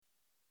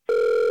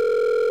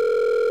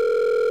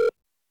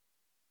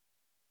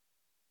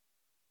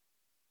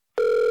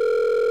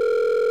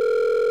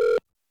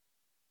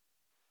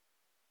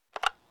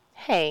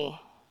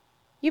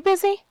You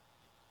busy?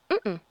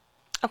 Mm-mm.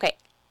 Okay,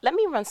 let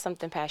me run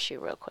something past you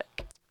real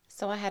quick.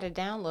 So I had a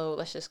download.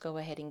 Let's just go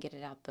ahead and get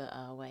it out the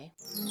way.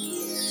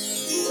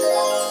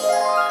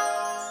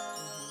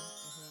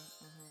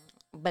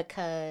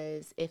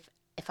 Because if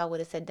I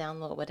would have said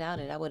download without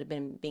it, I would have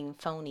been being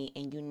phony,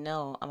 and you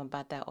know I'm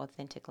about that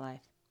authentic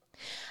life.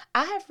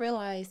 I have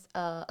realized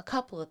a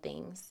couple of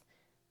things,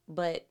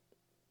 but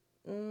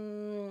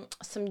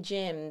some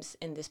gems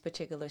in this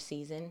particular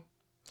season.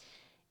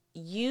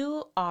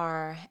 You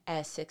are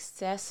as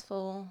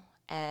successful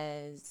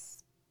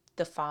as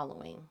the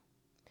following: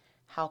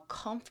 how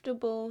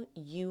comfortable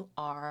you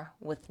are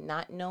with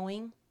not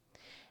knowing,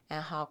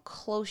 and how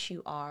close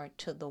you are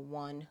to the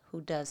one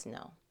who does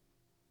know.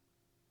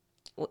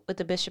 What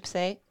the bishop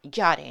say?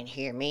 Y'all didn't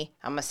hear me.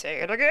 I'm going to say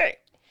it again.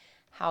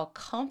 How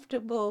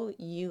comfortable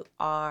you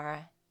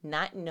are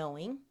not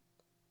knowing,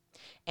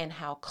 and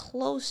how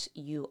close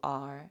you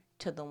are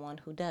to the one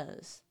who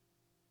does.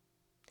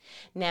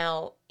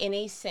 Now, in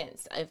a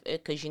sense,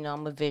 because you know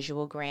I'm a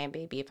visual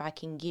grandbaby, if I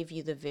can give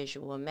you the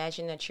visual,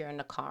 imagine that you're in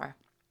a car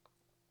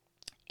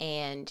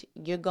and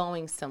you're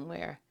going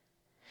somewhere.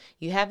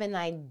 You have an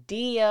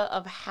idea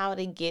of how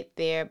to get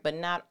there, but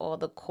not all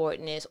the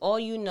coordinates. All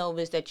you know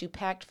is that you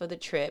packed for the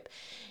trip.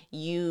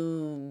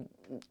 You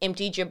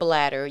emptied your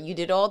bladder. You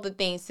did all the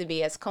things to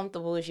be as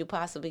comfortable as you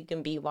possibly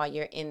can be while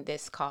you're in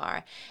this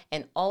car.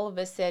 And all of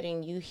a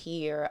sudden you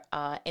hear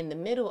in the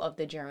middle of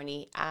the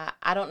journey,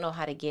 I don't know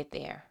how to get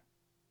there.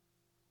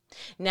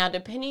 Now,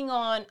 depending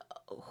on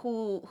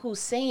who's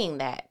saying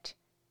that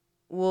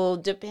will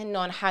depend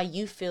on how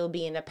you feel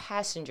being a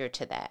passenger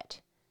to that.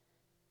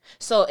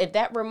 So if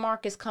that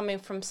remark is coming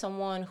from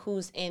someone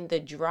who's in the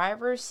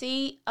driver's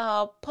seat,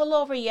 pull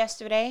over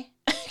yesterday.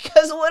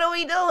 Because what are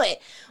we doing?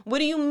 What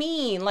do you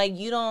mean? Like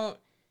you don't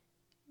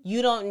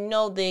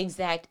know the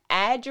exact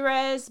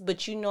address,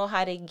 but you know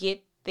how to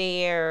get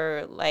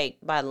there like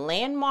by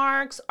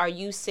landmarks? Are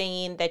you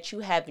saying that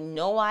you have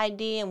no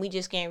idea and we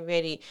just getting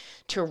ready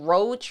to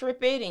road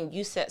trip it and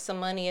you set some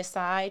money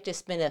aside to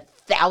spend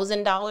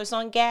 $1,000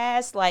 on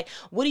gas? Like,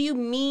 what do you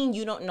mean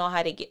you don't know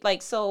how to get,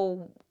 like,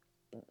 so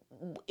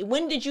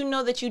when did you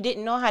know that you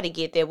didn't know how to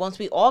get there? Once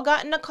we all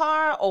got in the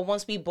car, or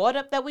once we brought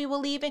up that we were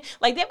leaving?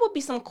 Like, there would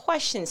be some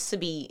questions to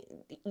be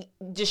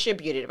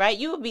distributed, right?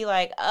 You would be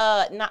like,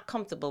 not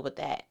comfortable with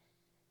that.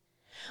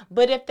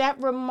 But if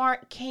that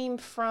remark came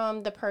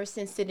from the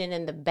person sitting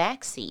in the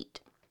back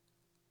seat,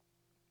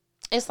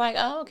 it's like,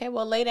 oh, okay,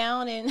 well, lay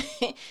down and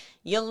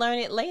you'll learn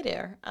it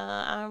later.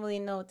 I don't really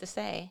know what to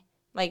say.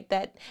 Like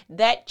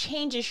that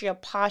changes your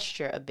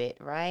posture a bit,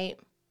 right?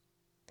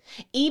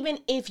 Even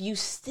if you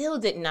still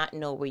did not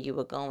know where you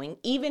were going,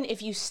 even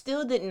if you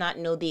still did not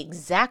know the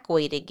exact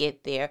way to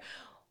get there,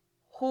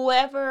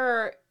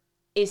 whoever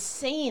is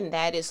saying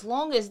that, as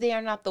long as they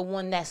are not the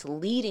one that's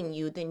leading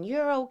you, then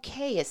you're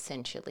okay,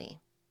 essentially.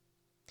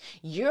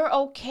 You're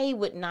okay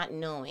with not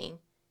knowing,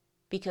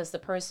 because the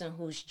person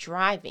who's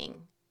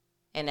driving,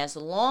 and as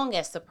long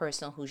as the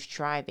person who's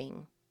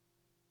driving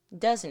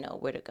does know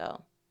where to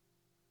go.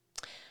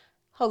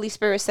 Holy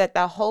Spirit set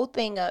that whole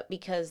thing up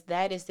because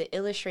that is the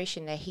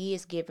illustration that he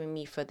is giving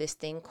me for this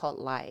thing called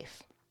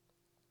life.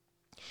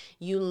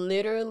 You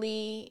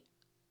literally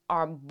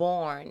are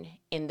born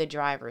in the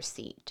driver's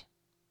seat.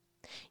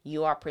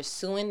 You are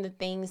pursuing the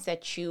things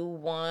that you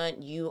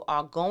want. You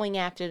are going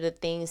after the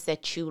things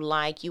that you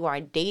like. You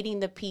are dating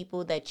the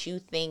people that you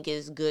think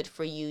is good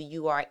for you.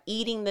 You are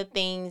eating the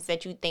things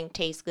that you think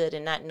taste good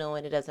and not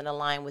knowing it doesn't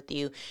align with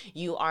you.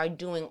 You are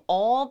doing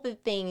all the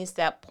things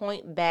that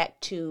point back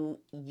to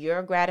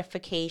your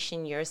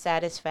gratification, your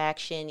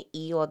satisfaction,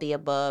 E or the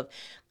above,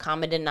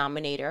 common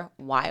denominator,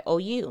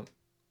 YOU.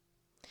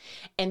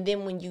 And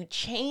then when you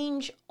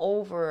change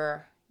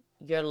over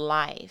your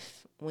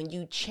life, when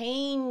you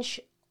change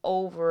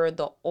over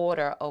the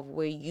order of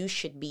where you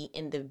should be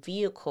in the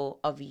vehicle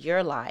of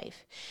your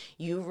life,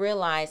 you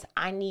realize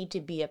I need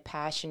to be a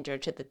passenger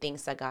to the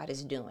things that God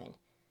is doing.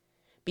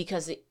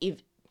 Because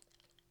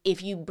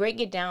if you break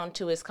it down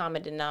to its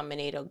common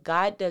denominator,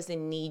 God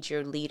doesn't need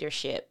your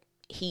leadership.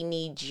 He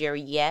needs your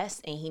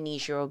yes, and he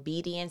needs your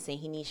obedience, and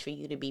he needs for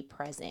you to be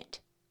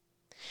present.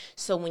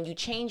 So when you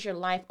change your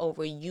life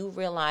over, you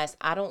realize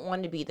I don't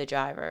want to be the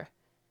driver.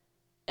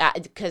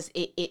 Because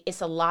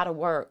it's a lot of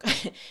work.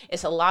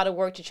 It's a lot of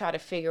work to try to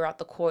figure out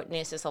the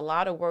coordinates. It's a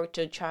lot of work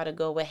to try to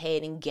go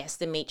ahead and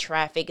guesstimate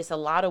traffic. It's a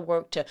lot of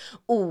work to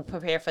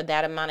prepare for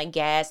that amount of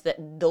gas,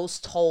 those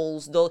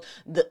tolls,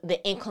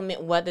 the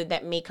inclement weather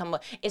that may come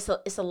up. It's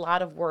a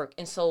lot of work.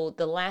 And so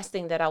the last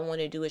thing that I want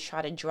to do is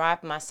try to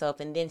drive myself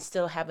and then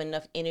still have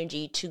enough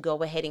energy to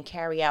go ahead and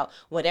carry out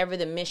whatever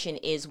the mission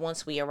is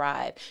once we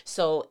arrive.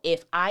 So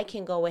if I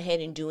can go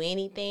ahead and do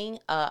anything,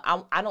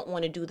 I don't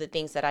want to do the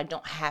things that I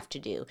don't have to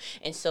do.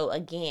 And so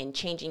again,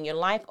 changing your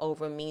life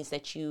over means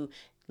that you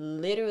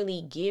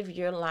literally give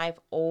your life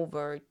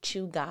over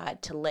to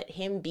God to let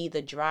him be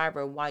the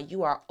driver while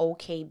you are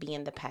okay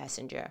being the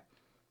passenger.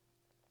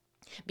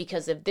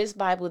 Because if this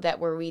Bible that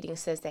we're reading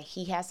says that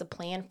he has a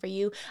plan for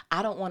you,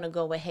 I don't want to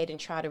go ahead and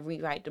try to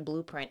rewrite the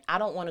blueprint. I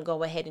don't want to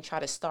go ahead and try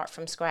to start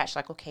from scratch.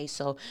 Like, okay,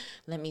 so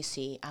let me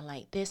see. I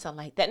like this. I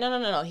like that.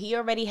 No. He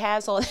already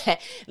has all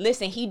that.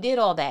 Listen, he did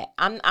all that.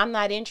 I'm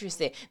not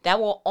interested. That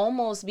will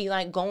almost be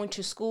like going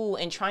to school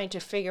and trying to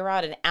figure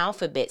out an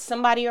alphabet.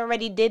 Somebody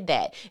already did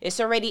that. It's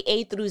already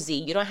A through Z.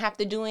 You don't have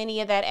to do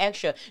any of that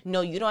extra.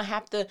 No, you don't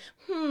have to,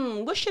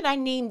 what should I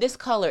name this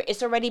color?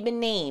 It's already been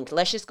named.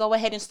 Let's just go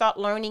ahead and start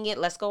learning it.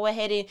 Let's go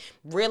ahead and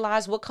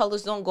realize what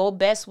colors don't go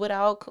best with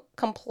our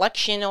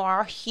complexion or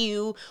our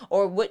hue,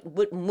 or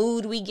what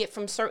mood we get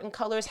from certain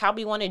colors, how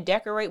we want to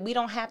decorate. We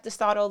don't have to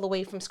start all the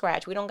way from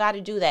scratch. We don't got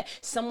to do that.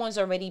 Someone's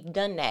already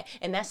done that.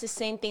 And that's the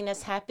same thing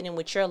that's happening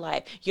with your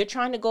life. You're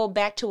trying to go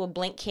back to a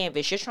blank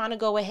canvas. You're trying to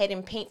go ahead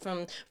and paint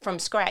from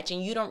scratch.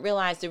 And you don't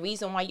realize the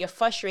reason why you're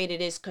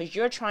frustrated is because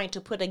you're trying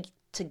to put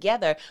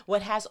together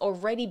what has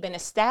already been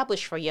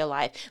established for your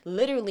life.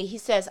 Literally, he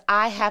says,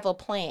 I have a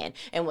plan.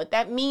 And what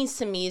that means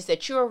to me is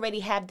that you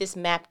already have this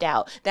mapped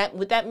out.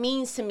 What that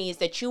means to me is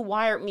that you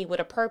wired me with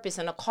a purpose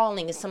and a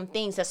calling and some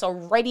things that's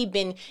already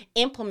been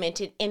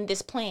implemented in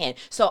this plan.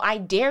 So I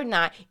dare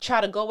not try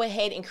to go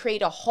ahead and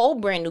create a whole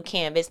brand new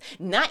canvas,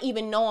 not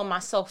even knowing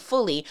myself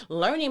fully,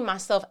 learning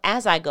myself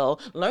as I go,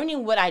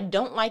 learning what I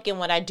don't like and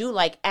what I do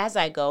like as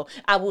I go.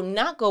 I will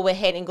not go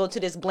ahead and go to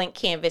this blank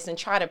canvas and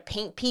try to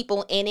paint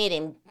people in it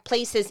and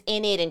places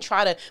in it and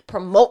try to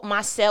promote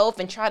myself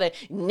and try to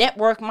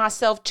network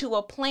myself to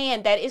a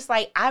plan that it's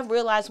like, I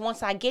realize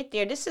once I get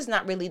there, this is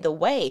not really the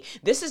way.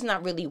 This is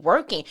not really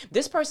working.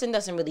 This person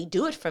doesn't really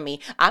do it for me.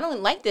 I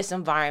don't like this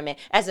environment.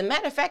 As a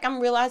matter of fact, I'm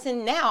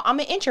realizing now I'm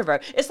an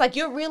introvert. It's like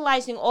you're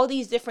realizing all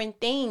these different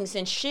things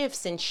and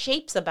shifts and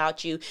shapes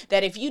about you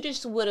that if you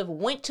just would have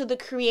went to the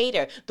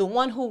creator, the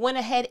one who went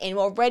ahead and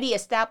already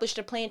established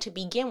a plan to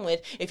begin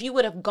with, if you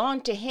would have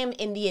gone to him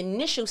in the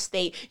initial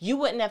state, you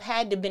wouldn't have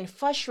had to been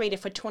frustrated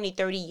for 20,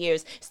 30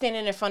 years,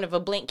 standing in front of a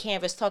blank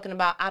canvas talking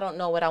about, I don't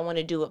know what I want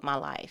to do with my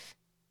life.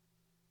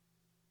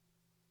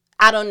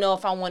 I don't know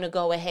if I want to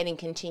go ahead and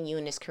continue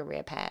in this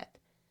career path.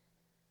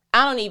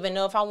 I don't even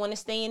know if I want to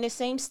stay in the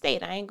same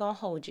state. I ain't going to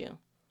hold you.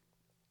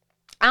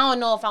 I don't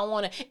know if I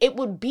want to. It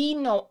would be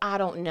no, I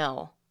don't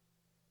know,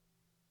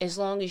 as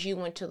long as you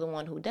went to the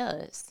one who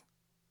does.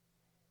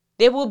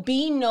 There will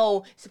be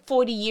no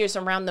 40 years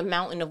around the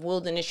mountain of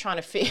wilderness trying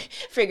to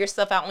figure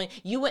stuff out.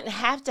 You wouldn't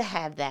have to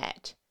have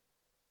that.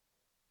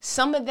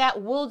 Some of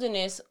that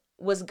wilderness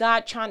was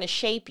God trying to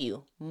shape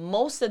you.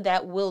 Most of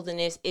that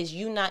wilderness is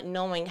you not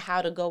knowing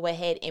how to go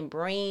ahead and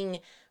bring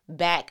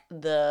back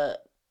the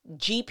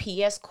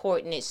GPS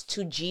coordinates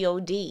to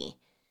God.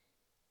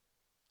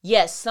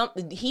 Yes,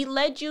 he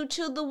led you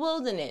to the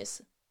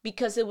wilderness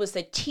because it was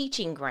a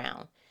teaching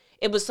ground.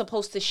 It was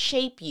supposed to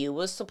shape you. It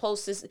was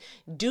supposed to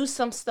do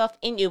some stuff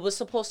in you. It was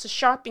supposed to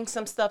sharpen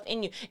some stuff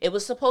in you. It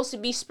was supposed to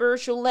be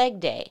spiritual leg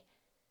day.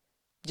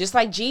 Just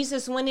like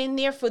Jesus went in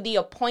there for the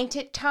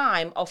appointed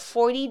time of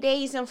 40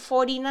 days and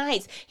 40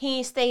 nights. He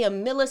didn't stay a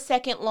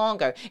millisecond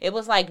longer. It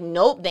was like,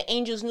 nope, the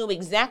angels knew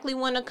exactly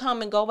when to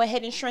come and go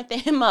ahead and strengthen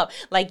him up.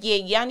 Like, yeah,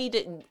 y'all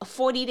need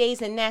 40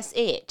 days and that's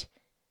it.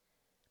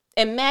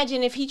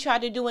 Imagine if he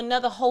tried to do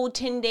another whole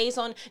 10 days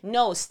on.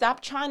 No,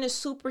 stop trying to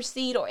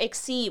supersede or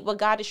exceed what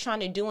God is trying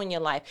to do in your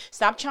life.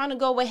 Stop trying to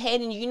go ahead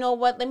and, you know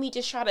what, let me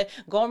just try to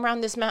go around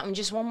this mountain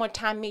just one more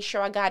time, make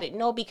sure I got it.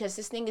 No, because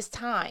this thing is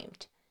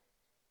timed.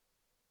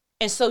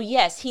 And so,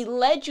 yes, he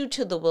led you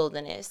to the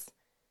wilderness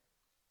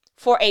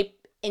for a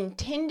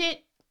intended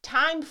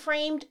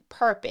time-framed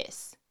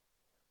purpose.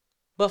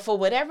 But for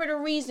whatever the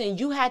reason,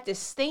 you had to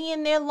stay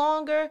in there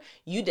longer.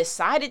 You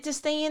decided to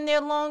stay in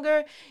there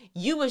longer.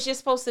 You was just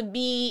supposed to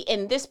be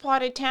in this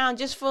part of town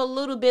just for a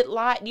little bit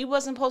lot. You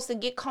wasn't supposed to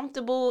get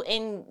comfortable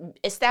and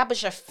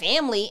establish a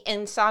family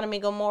in Sodom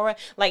and Gomorrah.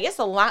 Like, it's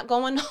a lot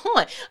going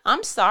on.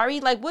 I'm sorry.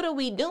 Like, what are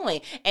we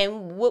doing?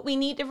 And what we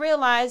need to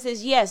realize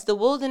is, yes, the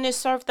wilderness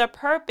served their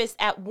purpose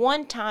at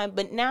one time,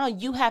 but now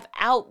you have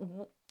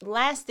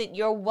outlasted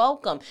your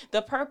welcome.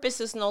 The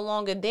purpose is no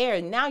longer there.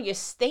 Now you're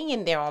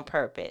staying there on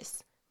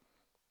purpose.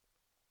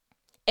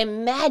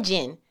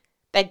 Imagine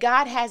that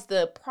God has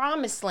the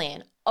promised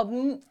land of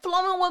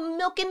flowing with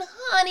milk and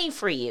honey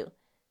for you.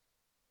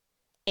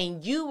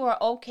 And you are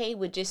okay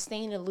with just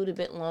staying a little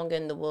bit longer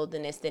in the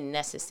wilderness than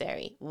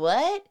necessary.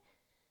 What?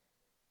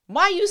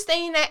 Why are you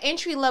staying at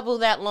entry level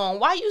that long?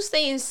 Why are you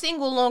staying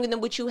single longer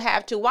than what you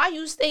have to? Why are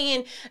you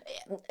staying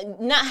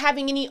not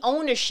having any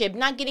ownership,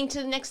 not getting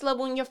to the next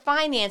level in your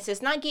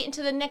finances, not getting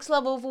to the next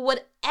level of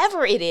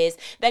whatever it is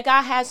that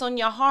God has on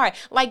your heart?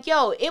 Like,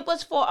 yo, it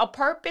was for a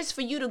purpose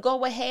for you to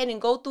go ahead and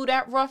go through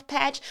that rough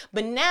patch.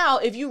 But now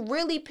if you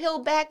really peel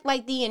back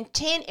like the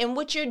intent and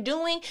what you're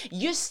doing,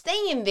 you're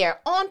staying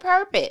there on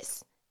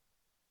purpose.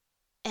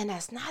 And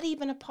that's not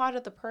even a part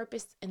of the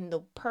purpose and the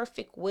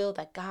perfect will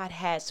that God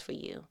has for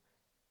you.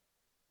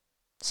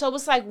 So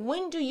it's like,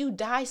 when do you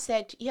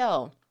dissect,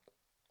 yo,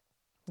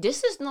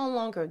 this is no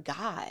longer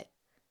God.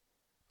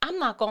 I'm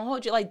not going to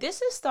hold you. Like,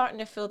 this is starting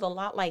to feel a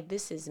lot like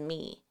this is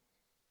me.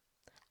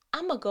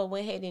 I'm going to go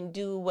ahead and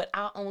do what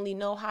I only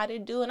know how to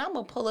do. And I'm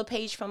going to pull a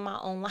page from my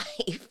own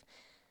life.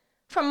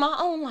 From my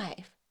own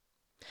life.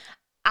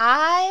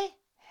 I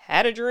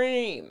had a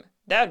dream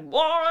that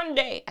one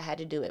day I had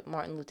to do it.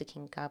 Martin Luther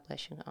King, God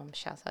bless you.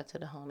 Shouts out to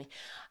the homie.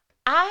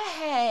 I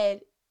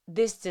had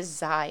this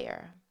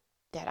desire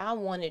that I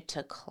wanted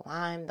to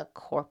climb the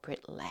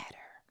corporate ladder.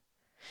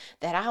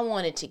 That I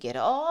wanted to get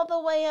all the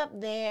way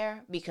up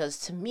there, because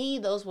to me,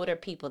 those were the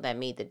people that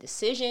made the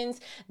decisions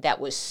that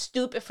was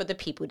stupid for the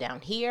people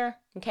down here.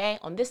 Okay,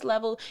 on this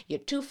level, you're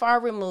too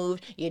far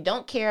removed. You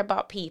don't care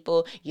about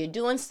people. You're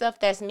doing stuff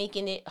that's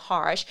making it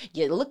harsh.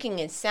 You're looking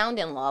and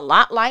sounding a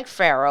lot like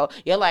Pharaoh.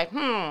 You're like,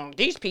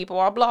 these people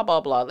are blah, blah,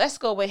 blah. Let's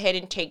go ahead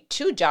and take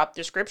 2 job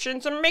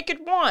descriptions and make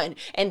it 1.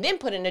 And then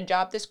put in a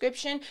job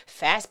description,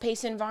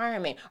 fast-paced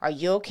environment. Are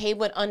you okay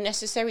with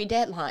unnecessary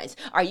deadlines?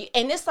 Are you?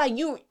 And it's like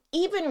you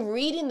even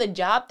reading the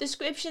job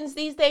descriptions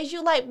these days,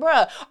 you like,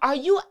 bruh, are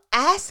you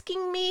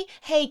asking me,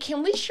 hey,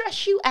 can we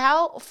stress you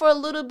out for a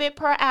little bit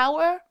per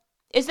hour?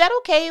 Is that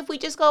okay if we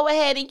just go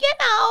ahead and,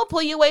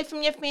 pull you away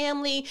from your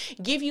family,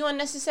 give you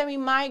unnecessary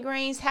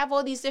migraines, have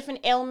all these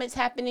different ailments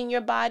happen in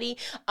your body?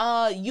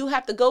 You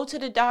have to go to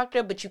the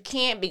doctor, but you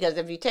can't, because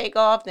if you take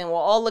off, then we're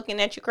all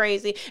looking at you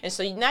crazy. And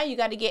so now you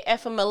got to get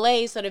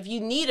FMLA so that if you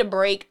need a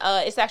break,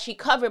 it's actually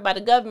covered by the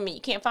government.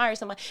 You can't fire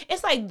someone.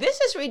 It's like, this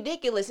is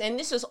ridiculous. And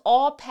this is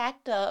all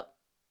packed up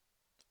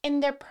in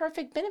their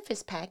perfect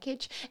benefits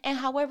package, and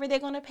however they're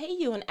going to pay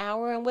you an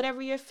hour and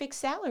whatever your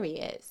fixed salary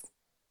is.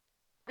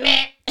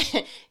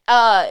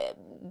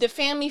 The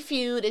Family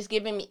Feud is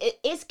giving me,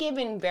 it's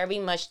giving very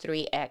much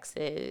 3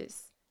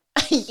 X's.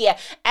 Yeah,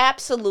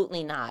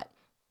 absolutely not.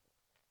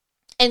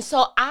 And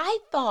so I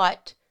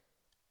thought,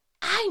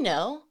 I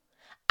know,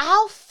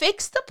 I'll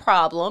fix the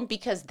problem,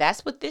 because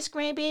that's what this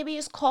grandbaby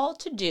is called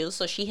to do.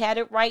 So she had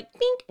it right,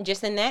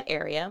 just in that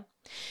area.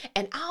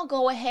 And I'll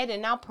go ahead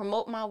and I'll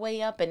promote my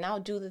way up and I'll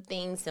do the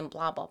things and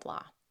blah, blah,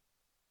 blah.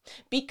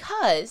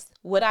 Because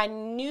what I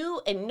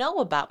knew and know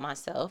about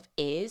myself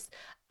is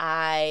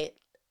I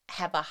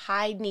have a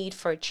high need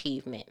for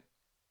achievement.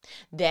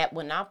 That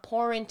when I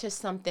pour into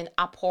something,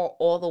 I pour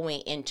all the way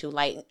into.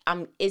 Like,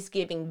 it's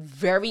giving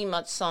very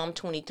much Psalm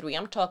 23.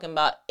 I'm talking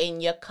about in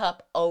your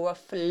cup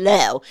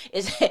overflow.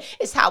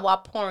 It's how I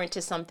pour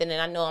into something,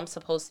 and I know I'm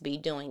supposed to be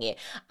doing it.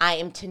 I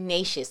am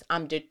tenacious.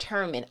 I'm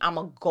determined. I'm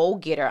a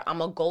go-getter.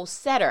 I'm a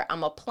goal-setter.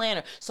 I'm a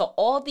planner. So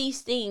all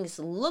these things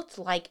looked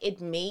like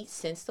it made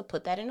sense to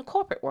put that in the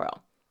corporate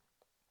world.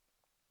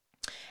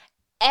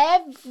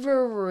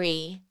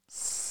 Every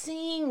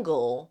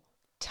single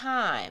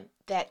time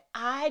that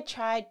I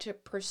tried to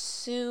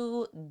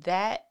pursue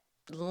that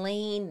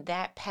lane,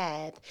 that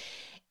path,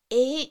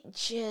 it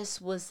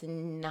just was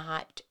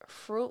not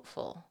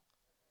fruitful.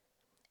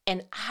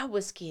 And I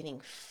was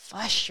getting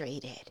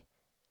frustrated.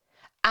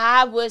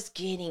 I was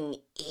getting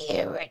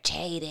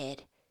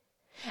irritated.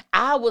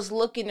 I was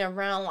looking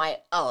around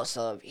like, oh,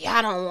 so if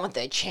y'all don't want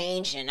the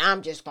change, then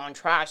I'm just going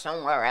to try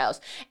somewhere else.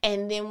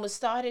 And then what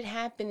started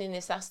happening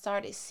is I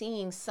started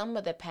seeing some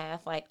of the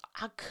path, like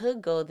I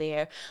could go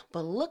there,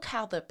 but look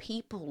how the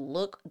people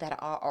look that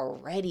are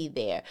already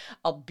there.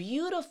 A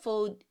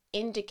beautiful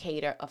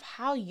indicator of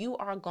how you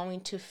are going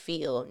to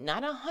feel,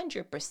 not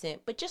 100%,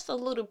 but just a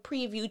little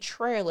preview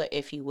trailer,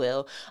 if you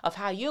will, of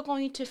how you're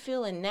going to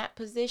feel in that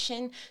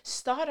position.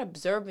 Start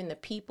observing the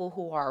people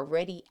who are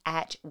already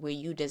at where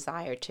you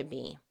desire to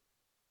be.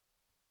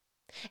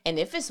 And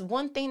if it's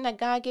one thing that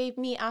God gave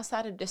me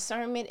outside of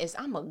discernment, is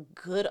I'm a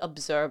good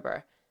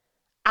observer.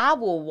 I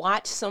will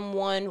watch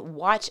someone,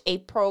 watch a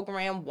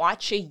program,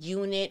 watch a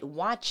unit,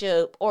 watch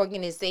a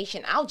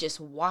organization. I'll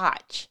just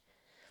watch.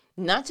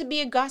 Not to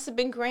be a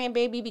gossiping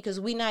grandbaby, because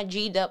we not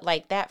G'd up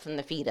like that from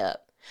the feet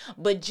up.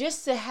 But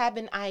just to have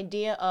an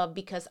idea of,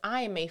 because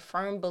I am a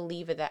firm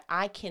believer that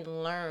I can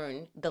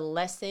learn the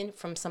lesson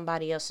from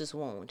somebody else's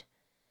wound.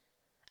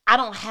 I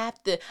don't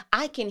have to,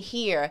 I can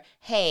hear,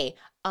 hey,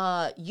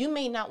 you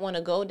may not want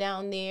to go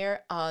down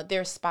there.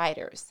 There's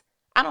spiders.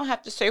 I don't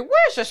have to say,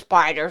 where's the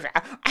spiders?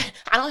 I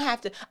don't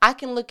have to, I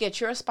can look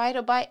at your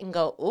spider bite and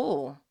go,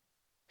 ooh.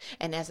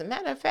 And as a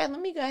matter of fact,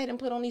 let me go ahead and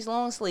put on these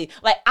long sleeves.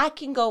 Like, I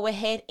can go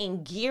ahead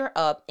and gear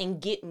up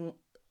and get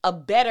a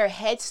better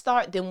head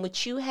start than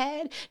what you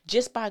had,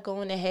 just by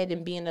going ahead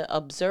and being an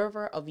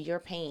observer of your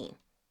pain,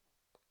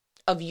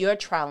 of your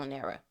trial and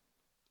error,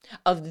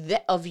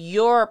 of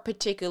your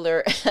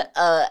particular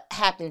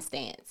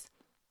happenstance.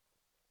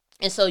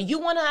 And so you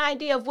want an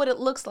idea of what it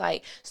looks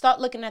like, start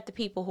looking at the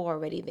people who are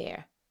already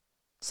there.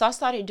 So I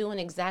started doing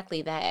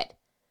exactly that.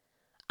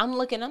 I'm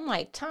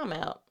like, time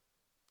out.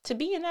 To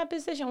be in that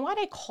position, why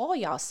they call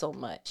y'all so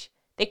much?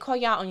 They call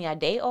y'all on your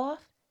day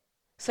off?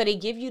 So they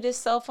give you this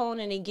cell phone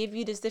and they give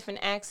you this different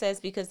access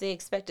because they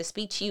expect to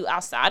speak to you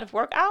outside of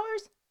work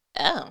hours?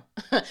 Oh.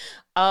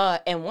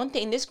 And one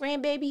thing this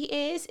grandbaby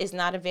is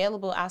not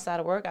available outside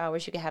of work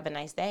hours. You can have a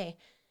nice day.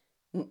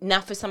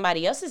 Not for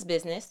somebody else's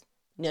business.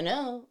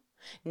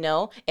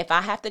 No, if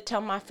I have to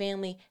tell my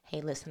family, hey,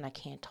 listen, I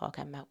can't talk,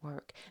 I'm at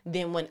work.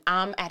 Then when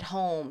I'm at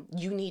home,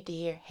 you need to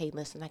hear, hey,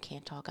 listen, I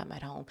can't talk, I'm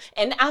at home.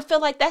 And I feel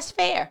like that's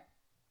fair.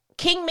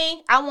 King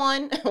me, I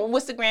won.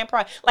 What's the grand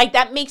prize? Like,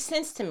 that makes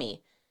sense to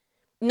me.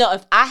 No,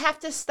 if I have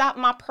to stop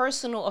my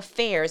personal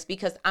affairs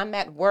because I'm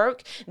at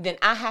work, then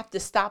I have to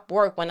stop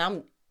work when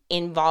I'm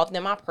involved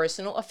in my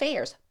personal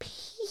affairs.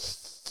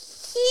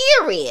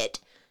 Period.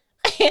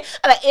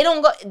 Like, it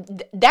don't go.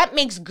 That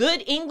makes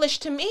good English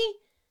to me.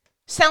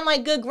 Sound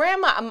like good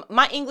grammar.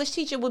 My English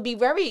teacher would be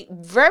very,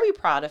 very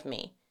proud of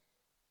me.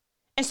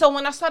 And so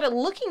when I started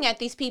looking at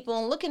these people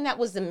and looking at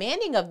what's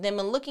demanding of them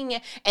and looking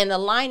at and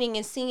aligning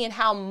and seeing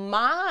how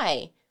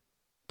my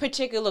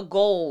particular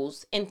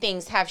goals and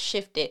things have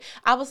shifted,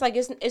 I was like,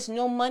 it's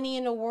no money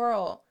in the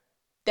world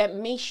that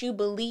makes you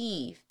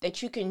believe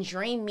that you can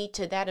drain me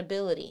to that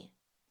ability,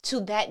 to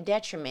that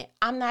detriment.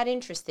 I'm not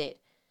interested.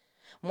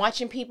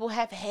 Watching people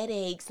have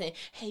headaches and,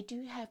 hey, do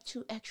you have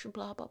 2 extra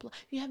blah, blah, blah?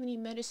 You have any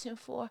medicine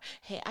for?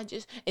 Hey,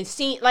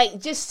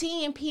 just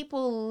seeing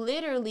people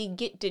literally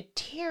get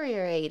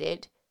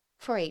deteriorated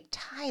for a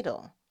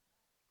title.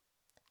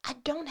 I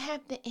don't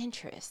have the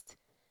interest.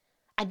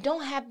 I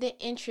don't have the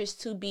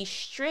interest to be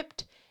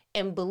stripped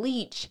and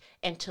bleached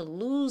and to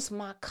lose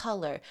my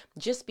color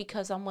just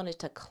because I wanted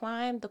to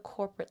climb the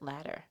corporate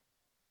ladder.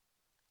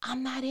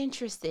 I'm not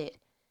interested.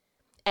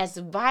 As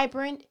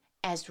vibrant,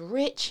 as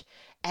rich,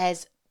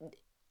 as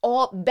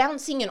all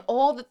bouncing and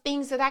all the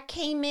things that I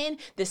came in,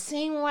 the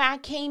same way I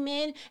came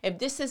in, if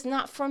this is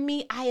not for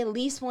me, I at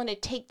least want to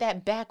take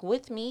that back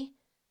with me.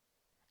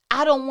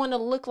 I don't want to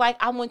look like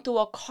I went through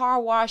a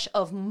car wash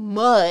of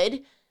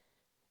mud.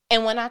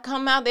 And when I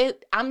come out,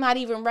 I'm not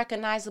even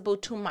recognizable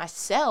to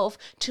myself,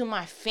 to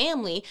my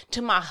family,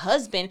 to my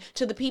husband,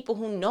 to the people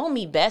who know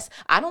me best.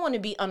 I don't want to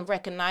be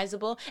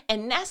unrecognizable.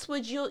 And that's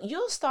what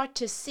you'll start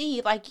to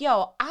see, like,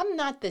 yo, I'm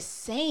not the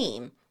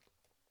same.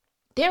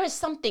 There is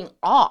something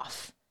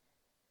off.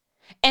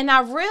 And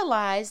I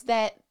realized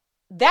that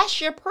that's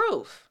your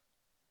proof.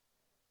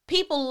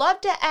 People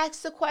love to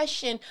ask the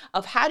question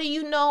of how do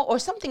you know, or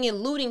something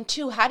alluding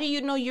to, how do you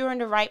know you're on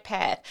the right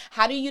path?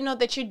 How do you know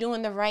that you're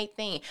doing the right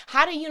thing?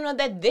 How do you know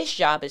that this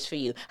job is for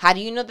you? How do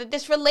you know that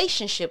this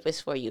relationship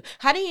is for you?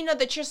 How do you know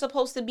that you're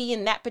supposed to be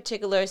in that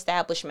particular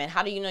establishment?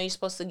 How do you know you're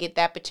supposed to get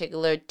that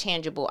particular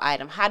tangible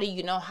item? How do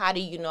you know? How do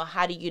you know?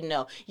 How do you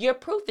know? Your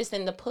proof is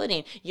in the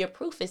pudding. Your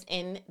proof is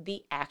in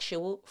the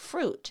actual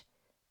fruit.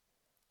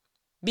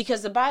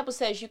 Because the Bible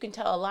says you can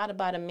tell a lot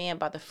about a man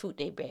by the fruit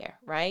they bear,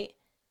 right?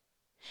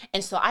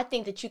 And so I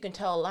think that you can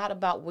tell a lot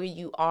about where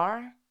you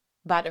are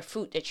by the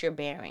fruit that you're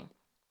bearing.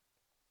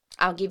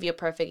 I'll give you a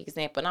perfect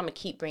example, and I'm going to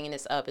keep bringing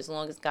this up as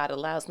long as God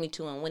allows me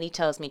to and when he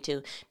tells me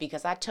to,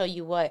 because I tell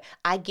you what,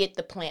 I get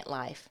the plant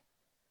life.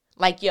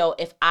 Like, yo,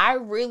 if I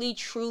really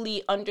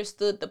truly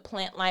understood the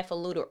plant life a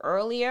little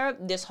earlier,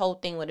 this whole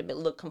thing would have been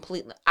looked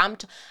completely.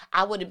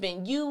 I would have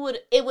been.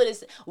 It would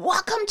have.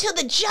 Welcome to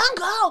the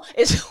jungle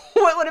is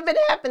what would have been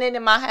happening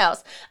in my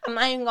house. I'm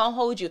not even gonna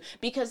hold you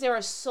because there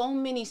are so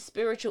many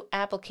spiritual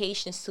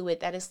applications to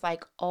it that it's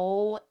like,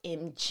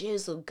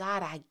 OMG,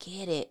 God, I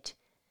get it.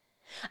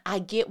 I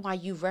get why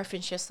you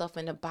reference yourself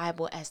in the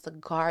Bible as the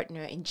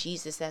gardener and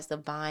Jesus as the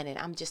vine and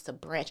I'm just a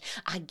branch.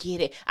 I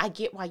get it. I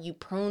get why you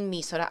prune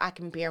me so that I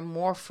can bear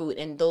more fruit,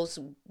 and those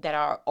that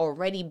are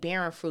already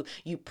bearing fruit,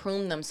 you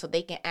prune them so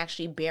they can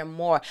actually bear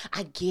more.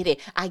 I get it.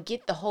 I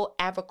get the whole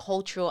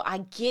agricultural. I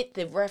get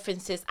the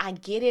references. I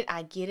get it.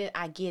 I get it.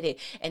 I get it.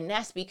 And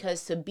that's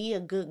because to be a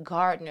good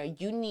gardener,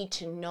 you need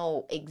to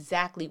know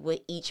exactly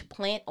what each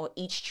plant or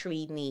each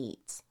tree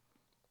needs.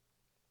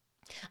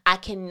 I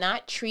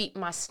cannot treat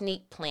my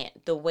snake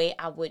plant the way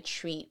I would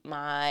treat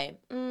my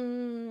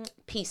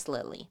peace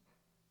lily.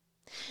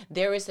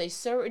 There is a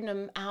certain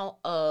amount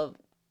of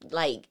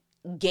like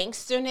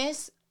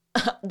gangsterness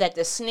that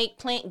the snake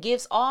plant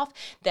gives off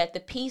that the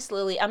peace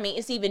lily, I mean,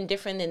 it's even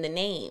different in the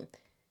name.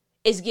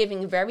 It's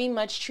giving very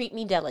much treat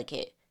me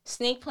delicate.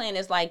 Snake plant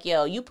is like,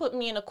 yo, you put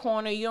me in a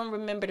corner, you don't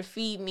remember to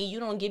feed me, you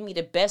don't give me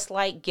the best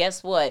light,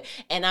 guess what?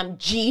 And I'm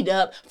G'd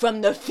up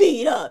from the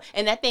feet up,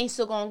 and that thing's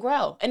still gonna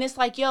grow. And it's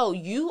like, yo,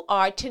 you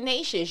are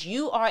tenacious.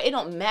 It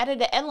don't matter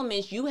the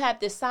elements, you have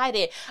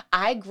decided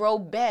I grow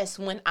best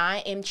when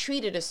I am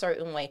treated a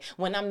certain way,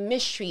 when I'm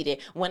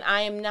mistreated, when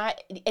I am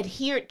not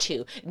adhered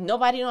to.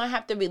 Nobody don't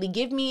have to really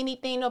give me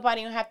anything,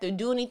 nobody don't have to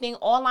do anything.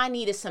 All I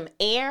need is some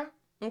air.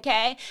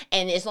 Okay.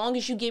 And as long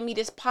as you give me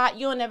this pot,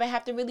 you'll never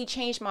have to really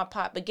change my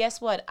pot. But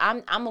guess what?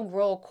 I'm going to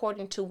grow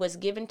according to what's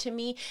given to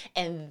me.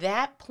 And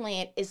that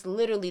plant is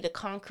literally the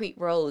concrete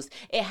rose.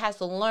 It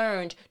has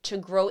learned to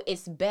grow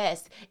its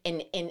best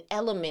in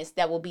elements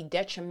that will be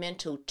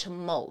detrimental to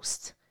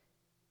most.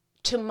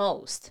 To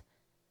most.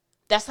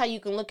 That's how you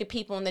can look at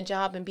people on the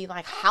job and be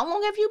like, how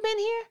long have you been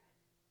here?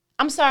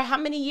 I'm sorry, how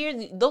many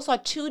years? Those are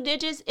 2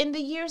 digits in the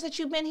years that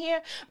you've been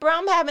here? Bro,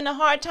 I'm having a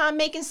hard time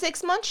making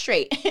 6 months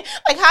straight.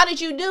 Like, how did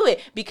you do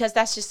it? Because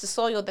that's just the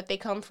soil that they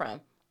come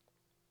from.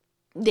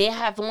 They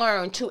have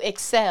learned to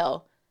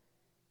excel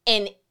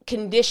in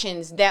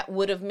conditions that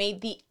would have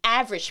made the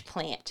average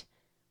plant,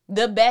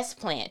 the best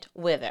plant,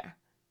 wither.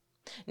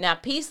 Now,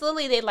 peace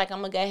lily, they like,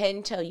 I'm going to go ahead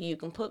and tell you, you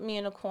can put me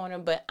in a corner,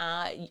 but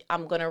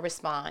I'm going to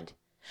respond.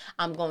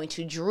 I'm going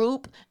to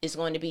droop. It's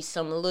going to be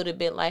some a little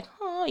bit like,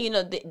 oh,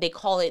 they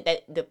call it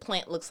that the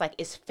plant looks like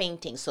it's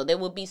fainting. So there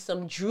will be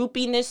some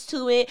droopiness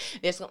to it.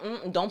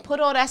 Don't put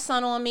all that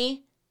sun on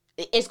me.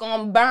 It's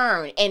going to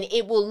burn, and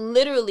it will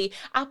literally,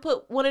 I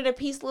put one of the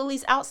peace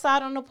lilies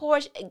outside on the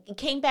porch. It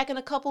came back in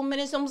a couple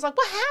minutes and was like,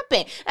 what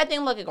happened? That thing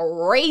looked like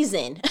a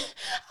raisin.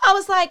 I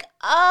was like,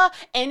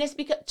 and it's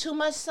because too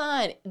much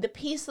sun. The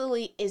peace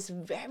lily is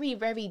very,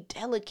 very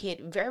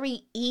delicate,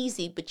 very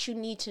easy, but you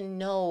need to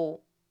know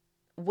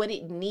what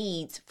it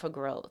needs for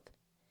growth.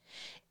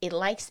 It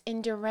likes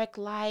indirect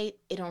light.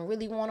 It don't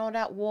really want all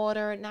that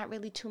water, not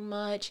really too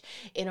much.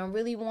 It don't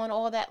really want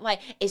all that light.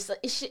 It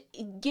should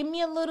give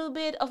me a little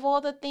bit of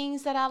all the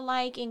things that I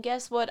like, and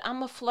guess what? I'm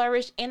gonna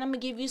flourish, and I'm gonna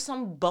give you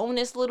some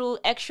bonus little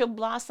extra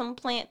blossom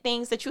plant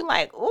things that you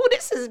like. Oh,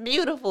 this is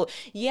beautiful.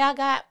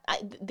 Yeah,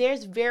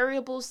 there's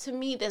variables to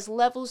me, there's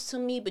levels to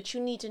me, but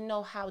you need to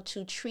know how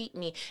to treat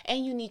me,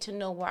 and you need to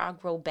know where I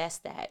grow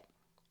best at.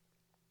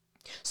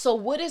 So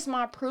what is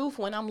my proof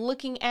when I'm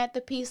looking at the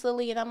peace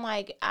lily and I'm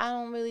like, I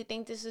don't really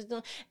think this is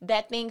doing,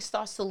 that thing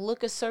starts to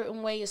look a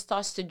certain way. It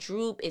starts to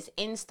droop. Its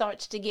end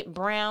starts to get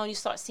brown. You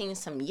start seeing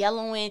some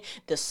yellowing.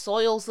 The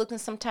soil's looking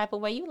some type of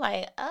way. You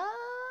like, I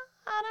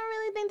don't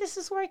really think this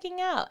is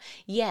working out.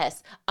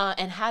 Yes.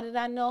 And how did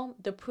I know?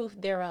 The proof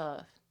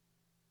thereof.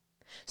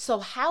 So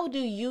how do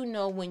you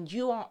know when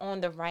you are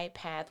on the right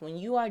path, when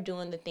you are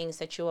doing the things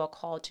that you are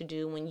called to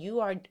do, when you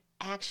are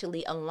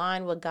actually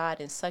aligned with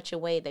God in such a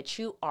way that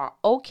you are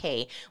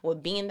okay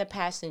with being the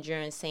passenger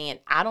and saying,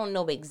 I don't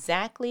know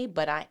exactly,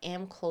 but I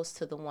am close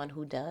to the one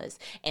who does,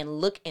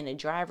 and look in the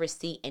driver's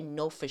seat and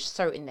know for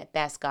certain that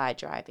that's God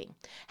driving?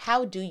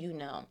 How do you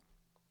know?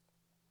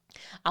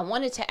 I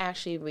wanted to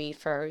actually read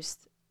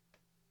first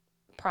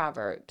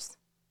Proverbs.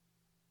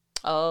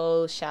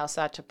 Oh, shouts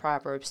out to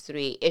Proverbs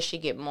 3. It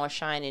should get more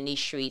shine in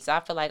these streets. I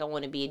feel like I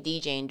want to be a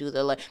DJ and do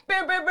the like,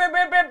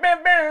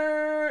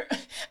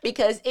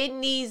 because it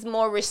needs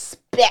more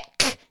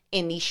respect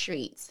in these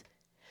streets.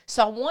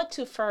 So I want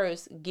to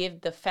first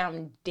give the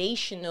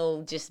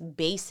foundational, just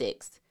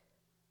basics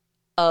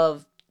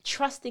of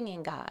trusting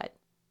in God.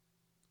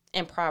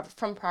 And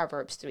from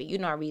Proverbs 3. You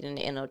know I read in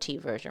the NOT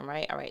version,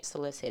 right? All right, so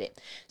let's hit it.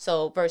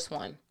 So verse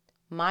 1.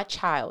 My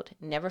child,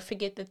 never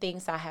forget the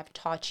things I have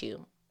taught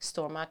you.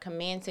 Store my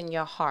commands in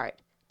your heart.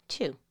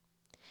 2.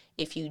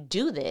 If you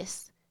do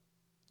this,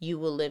 you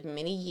will live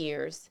many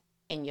years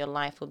and your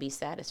life will be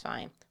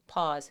satisfying.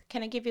 Pause.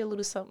 Can I give you a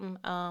little something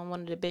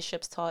one of the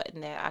bishops taught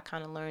and that I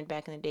kind of learned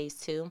back in the days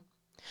too?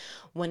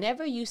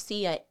 Whenever you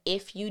see a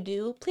if you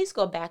do, please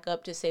go back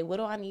up to say, what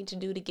do I need to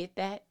do to get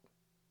that?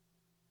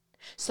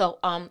 So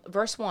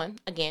verse 1,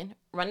 again,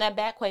 run that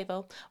back,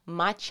 Quavo.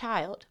 My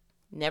child,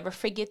 never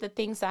forget the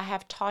things I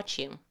have taught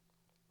you.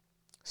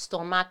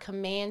 Store my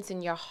commands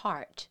in your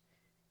heart.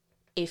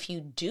 If you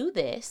do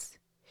this,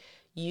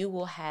 you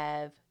will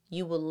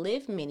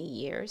live many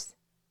years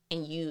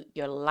and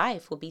your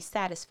life will be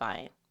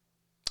satisfying.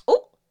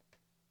 Oh,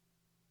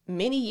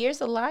 many years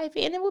of life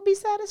and it will be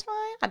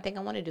satisfying? I think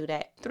I want to do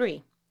that.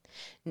 3,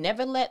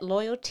 never let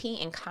loyalty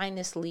and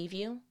kindness leave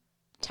you.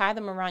 Tie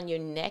them around your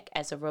neck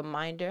as a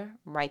reminder.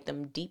 Write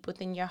them deep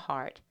within your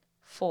heart.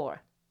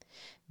 4,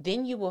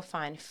 then you will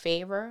find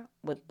favor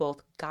with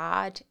both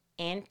God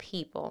and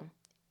people,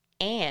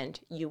 and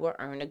you will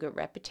earn a good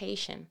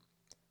reputation.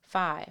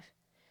 5,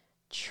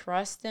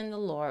 trust in the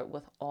Lord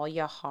with all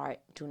your heart.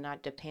 Do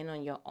not depend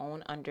on your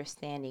own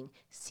understanding.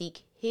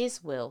 Seek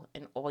his will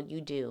in all you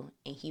do,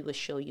 and he will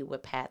show you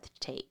what path to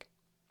take.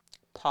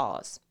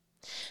 Pause.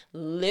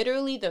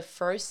 Literally, the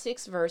first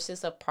 6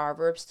 verses of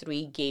Proverbs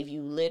 3 gave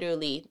you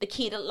literally the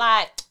key to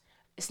life.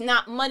 It's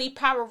not money,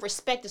 power,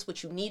 respect. It's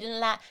what you need in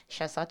life.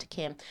 Shouts out to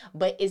Kim.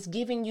 But it's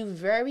giving you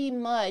very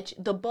much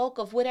the bulk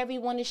of what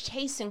everyone is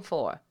chasing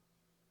for.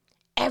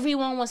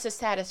 Everyone wants a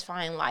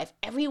satisfying life.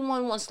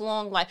 Everyone wants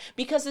long life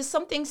because it's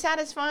something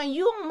satisfying.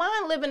 You don't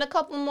mind living a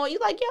couple more.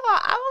 You're like, yo,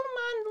 I don't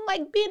mind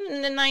like being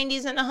in the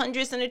 90s and the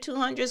 100s and the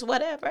 200s,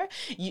 whatever.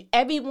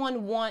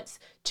 Everyone wants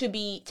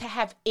to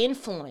have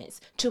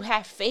influence, to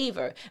have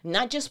favor,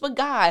 not just with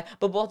God,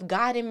 but both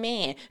God and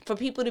man. For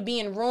people to be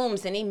in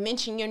rooms and they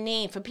mention your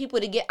name, for people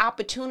to get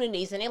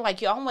opportunities and they're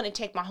like, yo, I want to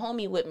take my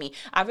homie with me.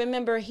 I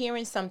remember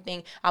hearing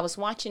something. I was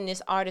watching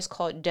this artist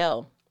called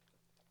Doe.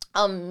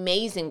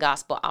 Amazing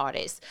gospel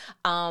artist.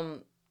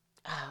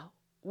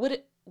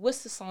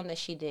 What's the song that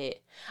she did?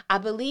 I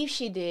believe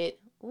she did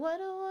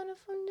What a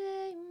Wonderful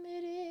Name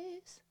It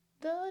Is,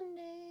 the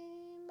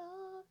name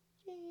of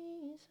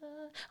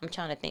Jesus. I'm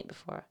trying to think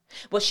before.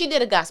 Well, she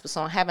did a gospel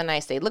song, Have a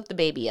Nice Day. Look the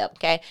baby up,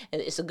 okay?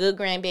 It's a good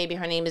grandbaby.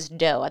 Her name is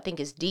Doe. I think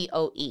it's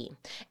Doe.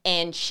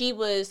 And she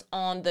was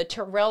on the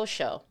Terrell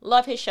show.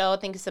 Love his show. I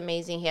think it's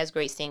amazing. He has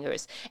great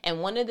singers.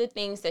 And one of the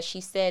things that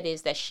she said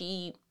is that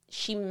she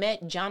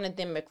met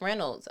Jonathan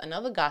McReynolds,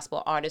 another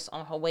gospel artist,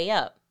 on her way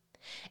up.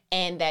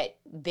 And that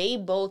they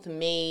both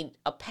made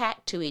a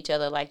pact to each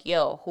other like,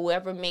 yo,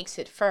 whoever makes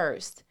it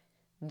first,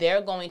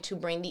 they're going to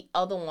bring the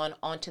other one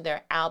onto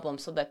their album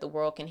so that the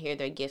world can hear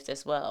their gifts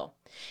as well.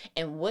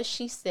 And what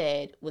she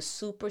said was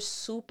super,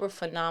 super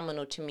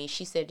phenomenal to me.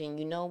 She said, and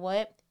you know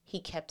what? He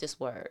kept his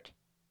word.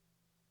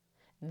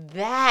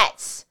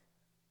 That's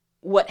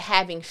what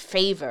having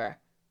favor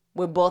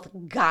with both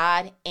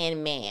God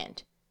and man.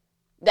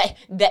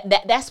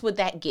 That's what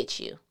that gets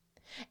you.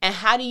 And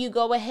how do you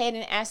go ahead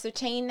and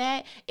ascertain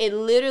that? It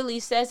literally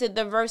says it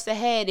the verse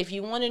ahead. If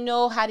you want to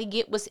know how to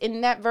get what's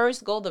in that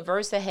verse, go the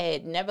verse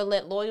ahead. Never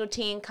let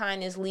loyalty and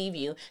kindness leave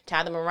you.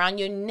 Tie them around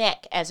your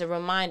neck as a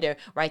reminder.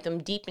 Write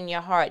them deep in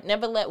your heart.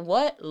 Never let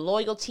what?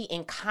 Loyalty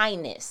and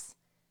kindness.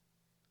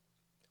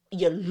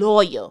 You're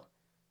loyal.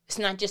 It's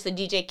not just a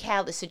DJ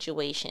Khaled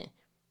situation.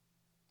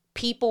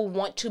 People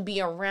want to be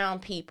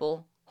around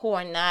people who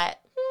are not,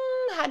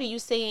 how do you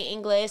say in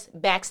English?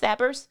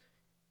 Backstabbers?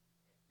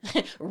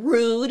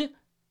 Rude,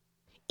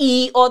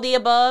 all the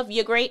above,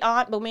 your great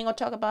aunt, but we ain't gonna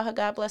talk about her,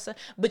 God bless her.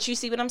 But you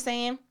see what I'm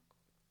saying?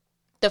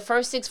 The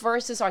first 6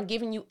 verses are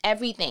giving you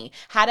everything.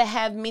 How to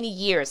have many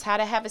years, how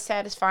to have a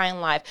satisfying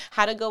life,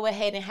 how to go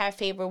ahead and have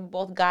favor with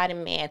both God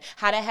and man,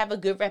 how to have a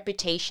good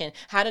reputation,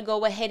 how to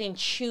go ahead and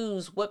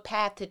choose what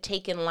path to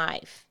take in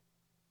life.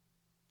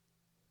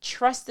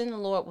 Trust in the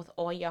Lord with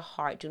all your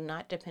heart. Do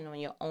not depend on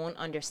your own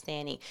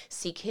understanding.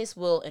 Seek his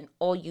will in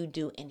all you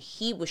do, and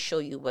he will show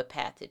you what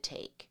path to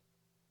take.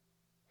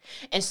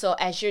 And so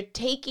as you're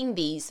taking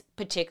these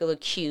particular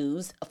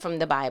cues from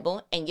the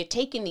Bible and you're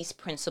taking these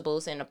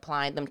principles and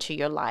applying them to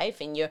your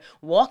life and you're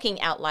walking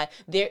out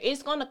life, there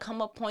is going to come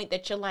a point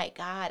that you're like,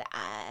 God,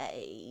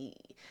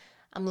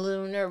 I'm a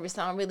little nervous.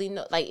 I don't really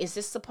know. Like, is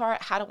this the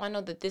part? How do I know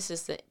that this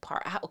is the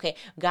part? Okay,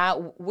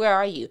 God, where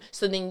are you?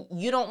 So then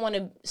you don't want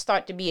to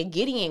start to be a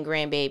Gideon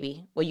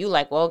grandbaby where you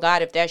like, well,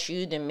 God, if that's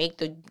you, then make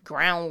the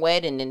ground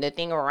wet and then the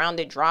thing around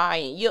it dry.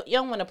 And you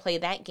don't want to play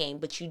that game,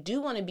 but you do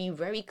want to be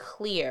very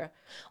clear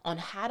on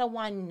how do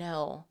I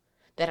know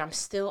that I'm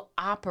still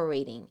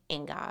operating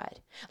in God?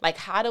 Like,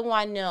 how do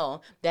I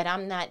know that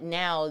I'm not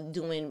now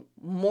doing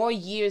more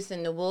years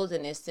in the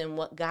wilderness than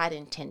what God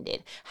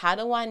intended? How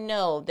do I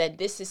know that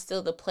this is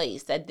still the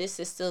place, that this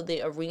is still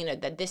the arena,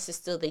 that this is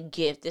still the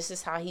gift? This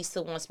is how he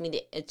still wants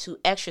me to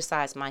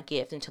exercise my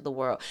gift into the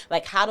world.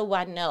 Like, how do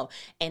I know?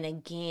 And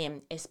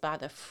again, it's by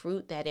the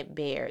fruit that it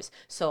bears.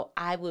 So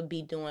I would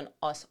be doing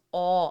us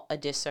all a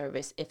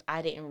disservice if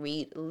I didn't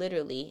read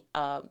literally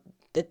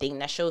the thing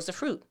that shows the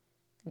fruit.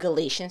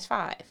 Galatians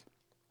 5.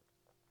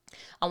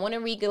 I want to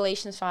read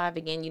Galatians 5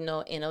 again,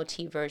 NOT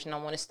version. I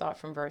want to start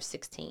from verse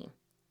 16.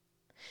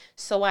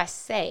 So I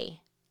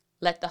say,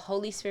 let the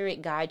Holy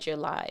Spirit guide your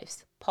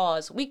lives.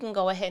 Pause. We can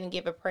go ahead and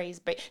give a praise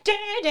break.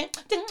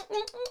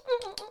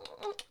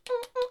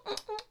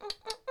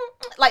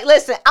 Like,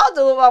 listen, I'll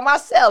do it by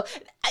myself.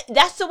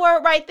 That's the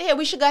word right there.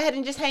 We should go ahead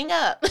and just hang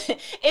up.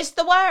 It's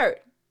the word.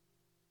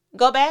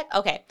 Go back?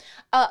 Okay.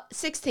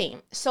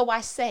 16. So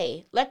I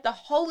say, let the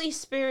Holy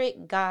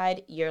Spirit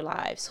guide your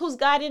lives. Who's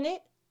guiding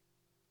it?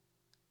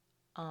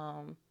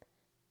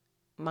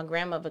 My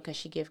grandmother, because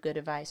she gives good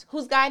advice.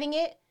 Who's guiding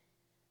it?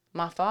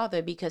 My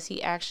father, because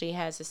he actually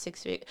has a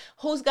 6-figure.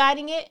 Who's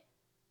guiding it?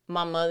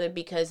 My mother,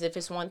 because if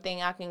it's one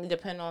thing I can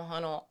depend on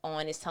her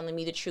on, is telling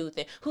me the truth.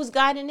 And who's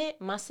guiding it?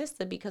 My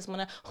sister, because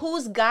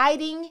who's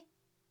guiding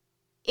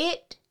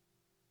it?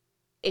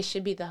 It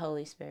should be the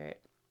Holy Spirit.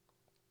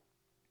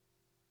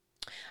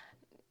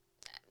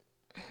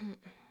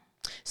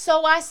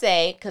 So I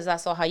say, because I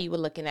saw how you were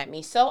looking at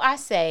me. So I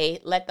say,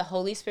 let the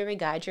Holy Spirit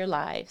guide your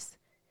lives.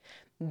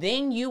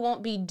 Then you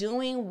won't be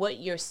doing what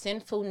your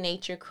sinful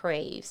nature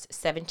craves.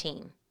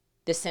 17.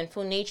 The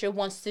sinful nature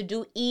wants to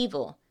do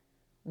evil,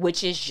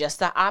 which is just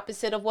the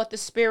opposite of what the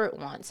Spirit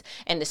wants.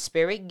 And the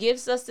Spirit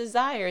gives us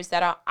desires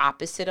that are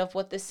opposite of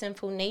what the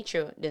sinful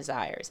nature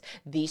desires.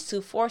 These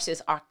two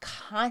forces are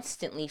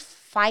constantly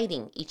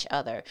fighting each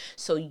other.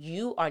 So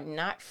you are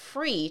not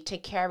free to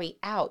carry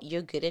out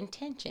your good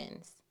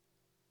intentions.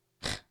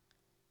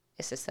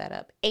 It's a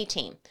setup.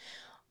 18.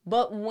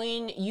 But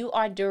when you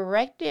are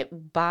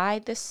directed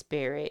by the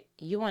Spirit,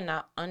 you are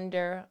not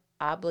under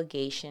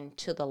obligation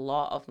to the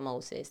law of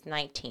Moses.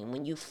 19.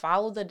 When you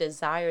follow the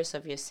desires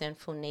of your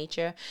sinful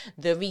nature,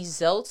 the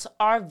results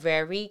are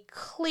very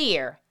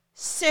clear.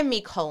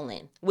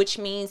 Semicolon, which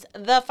means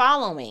the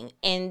following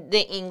in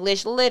the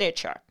English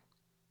literature: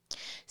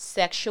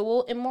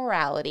 sexual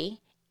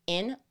immorality,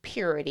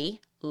 impurity,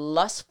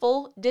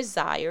 lustful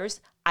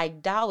desires,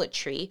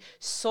 idolatry,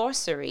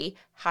 sorcery,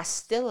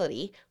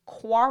 hostility,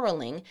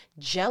 quarreling,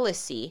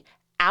 jealousy,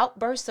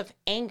 outbursts of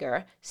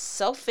anger,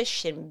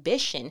 selfish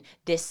ambition,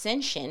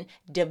 dissension,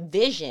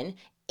 division,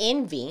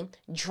 envy,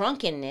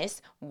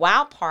 drunkenness,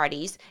 wild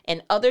parties,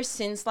 and other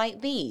sins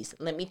like these.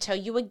 Let me tell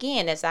you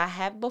again, as I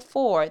have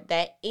before,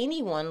 that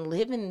anyone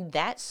living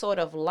that sort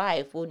of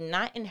life will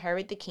not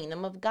inherit the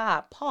kingdom of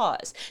God.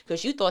 Pause.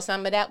 Because you thought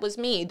some of that was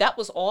me. That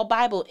was all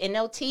Bible,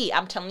 NLT.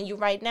 I'm telling you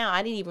right now,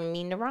 I didn't even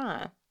mean to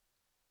rhyme.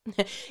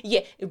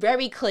 Yeah,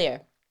 very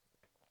clear.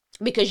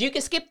 Because you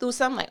can skip through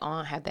something like, oh, I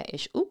don't have that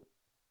issue. Ooh,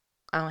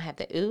 I don't have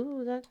that.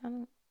 Ooh, that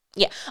kind of.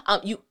 Yeah.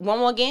 You one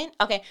more again.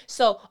 Okay.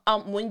 So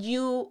when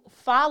you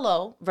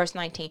follow verse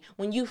 19,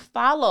 when you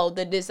follow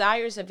the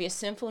desires of your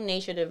sinful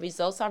nature, the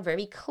results are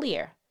very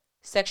clear.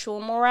 Sexual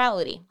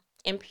morality,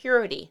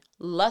 impurity,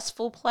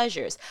 lustful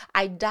pleasures,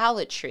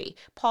 idolatry.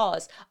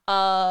 Pause.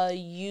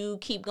 You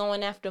keep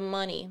going after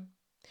money.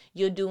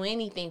 You'll do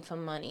anything for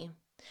money.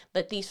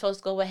 Let these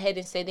folks go ahead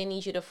and say they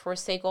need you to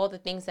forsake all the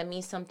things that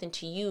mean something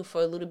to you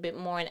for a little bit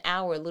more an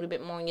hour, a little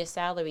bit more in your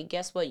salary.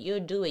 Guess what? You'll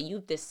do it.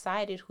 You've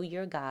decided who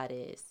your God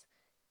is.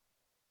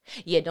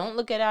 Yeah, don't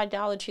look at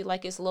idolatry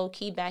like it's low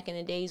key back in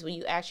the days when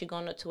you actually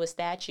going up to a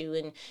statue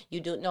and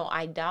you do. No,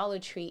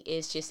 idolatry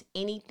is just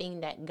anything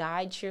that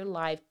guides your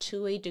life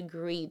to a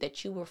degree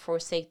that you will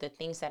forsake the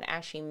things that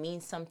actually mean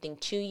something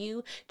to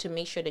you to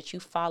make sure that you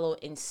follow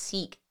and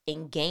seek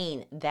and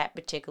gain that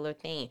particular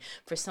thing.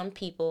 For some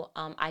people,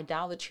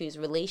 idolatry is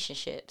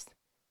relationships.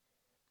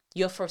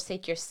 You'll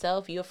forsake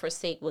yourself. You'll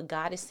forsake what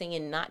God is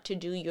saying not to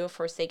do. You'll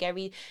forsake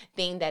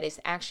everything that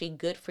is actually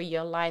good for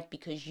your life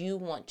because you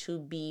want to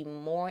be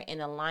more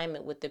in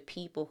alignment with the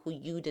people who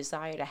you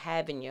desire to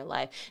have in your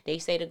life. They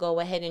say to go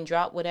ahead and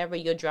drop whatever,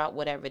 you'll drop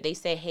whatever. They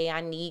say, hey,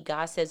 I need.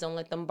 God says don't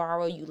let them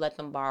borrow. You let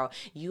them borrow.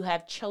 You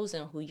have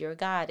chosen who your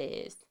God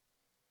is.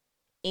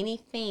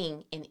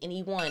 Anything and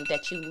anyone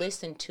that you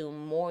listen to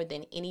more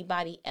than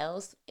anybody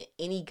else,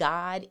 any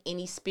God,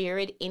 any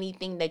spirit,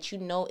 anything that you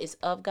know is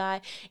of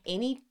God,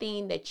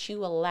 anything that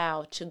you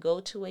allow to go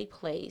to a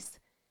place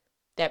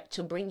that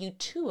to bring you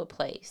to a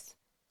place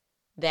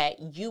that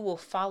you will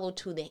follow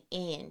to the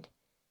end,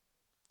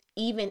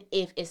 even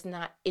if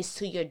it's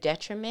to your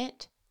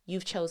detriment,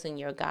 you've chosen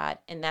your God,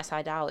 and that's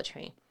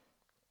idolatry.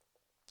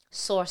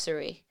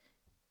 Sorcery.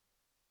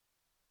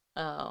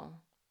 Oh.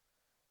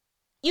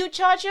 You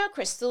charge your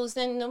crystals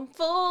in the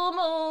full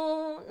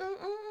moon.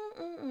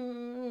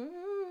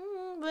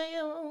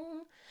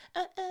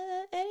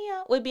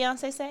 What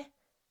Beyonce say?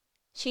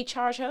 She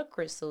charged her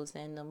crystals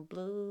in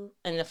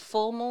the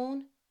full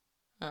moon.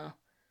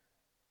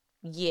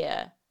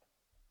 Yeah.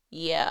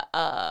 Yeah,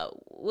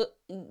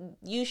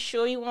 you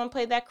sure you want to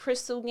play that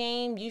crystal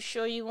game? You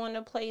sure you want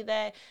to play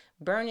that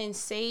burning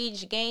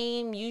sage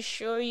game? You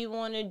sure you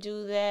want to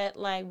do that,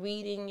 like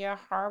reading your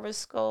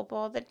horoscope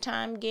all the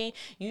time game?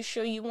 You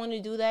sure you want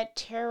to do that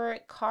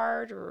tarot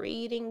card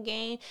reading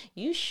game?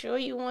 You sure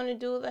you want to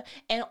do that?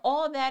 And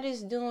all that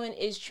is doing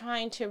is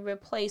trying to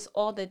replace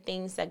all the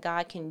things that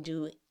God can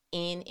do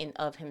in and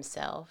of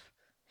himself.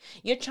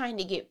 You're trying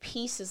to get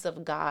pieces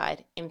of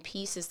God and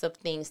pieces of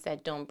things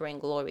that don't bring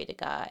glory to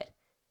God.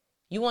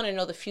 You want to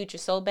know the future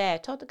so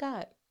bad, talk to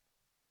God.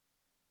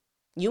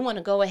 You want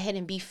to go ahead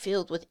and be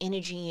filled with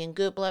energy and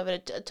good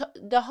blood.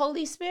 The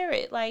Holy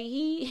Spirit, like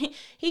he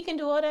can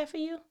do all that for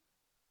you.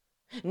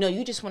 No,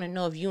 you just want to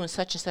know if you and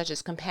such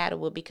is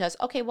compatible because,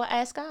 okay, well,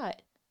 ask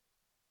God.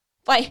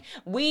 Like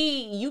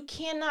you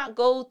cannot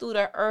go through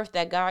the earth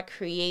that God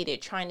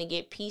created trying to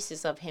get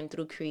pieces of him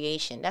through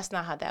creation. That's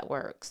not how that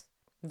works.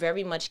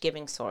 Very much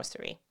giving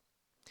sorcery.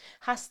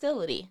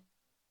 Hostility.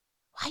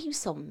 Why are you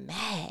so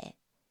mad?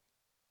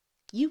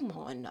 You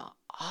want to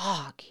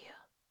argue.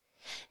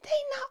 They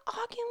not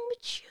arguing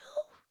with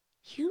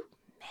you. You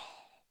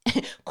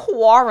mad.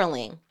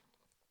 Quarreling.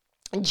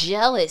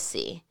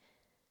 Jealousy.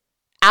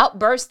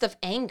 Outburst of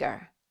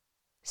anger.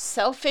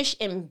 Selfish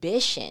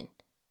ambition.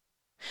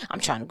 I'm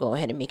trying to go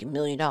ahead and make $1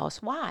 million.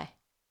 Why?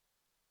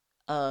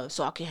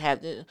 So I can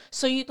have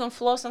so you can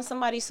floss on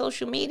somebody's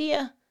social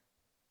media?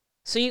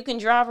 So you can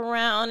drive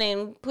around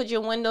and put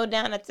your window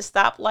down at the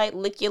stoplight,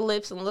 lick your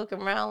lips and look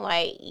around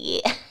like,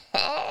 yeah.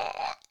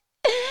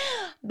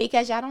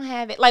 Because y'all don't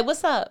have it. Like,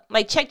 what's up?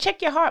 Like,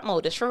 check your heart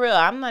motives. For real.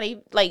 I'm not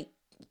even, like,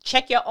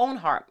 check your own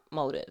heart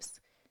motives.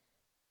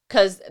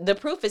 Because the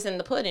proof is in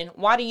the pudding.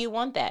 Why do you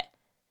want that?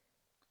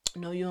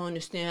 No, you don't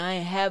understand. I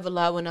didn't have a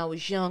lot when I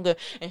was younger.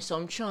 And so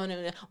I'm trying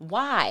to.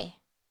 Why?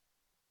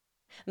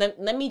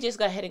 Let me just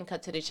go ahead and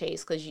cut to the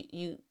chase because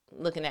you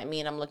looking at me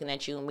and I'm looking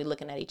at you and we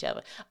looking at each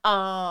other.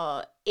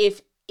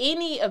 If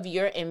any of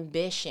your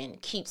ambition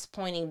keeps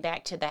pointing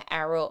back to the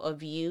arrow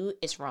of you,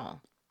 it's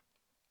wrong.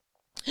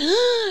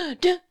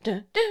 Did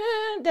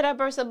I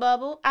burst a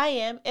bubble? I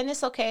am, and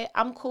it's okay.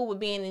 I'm cool with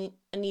being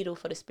a needle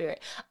for the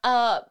spirit.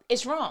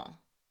 It's wrong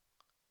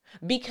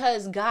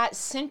because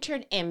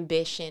God-centered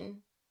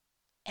ambition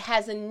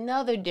has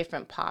another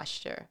different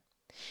posture.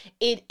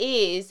 It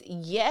is,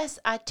 yes,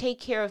 I take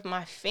care of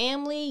my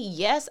family.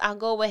 Yes, I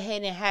go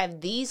ahead and have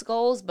these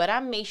goals, but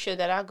I make sure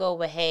that I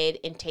go ahead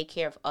and take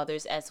care of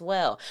others as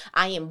well.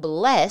 I am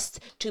blessed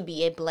to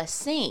be a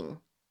blessing.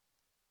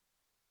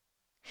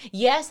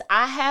 Yes,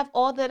 I have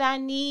all that I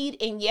need,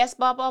 and yes,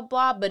 blah, blah,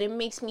 blah, but it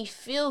makes me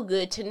feel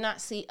good to not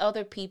see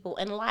other people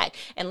in lack.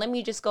 And let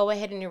me just go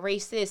ahead and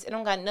erase this. It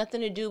don't got nothing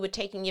to do with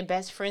taking your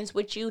best friends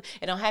with you.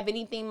 It don't have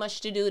anything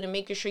much to do to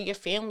making sure your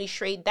family's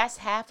straight. That's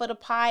half of the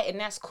pie, and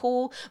that's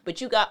cool,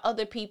 but you got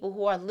other people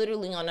who are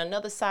literally on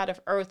another side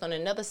of earth, on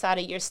another side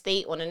of your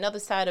state, on another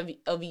side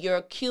of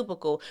your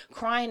cubicle,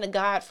 crying to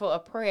God for a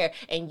prayer,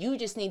 and you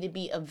just need to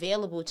be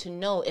available to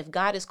know if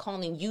God is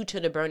calling you to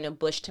the burning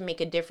bush to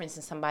make a difference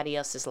in somebody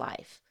else's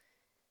life.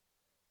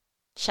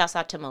 Shouts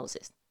out to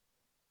Moses.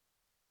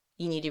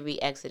 You need to read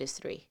Exodus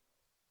 3.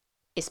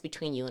 It's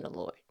between you and the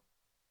Lord.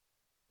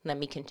 Let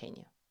me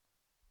continue.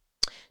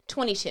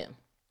 22.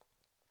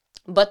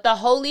 But the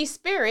Holy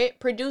Spirit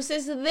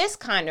produces this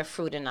kind of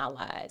fruit in our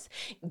lives.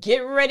 Get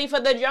ready for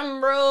the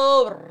drum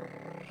roll.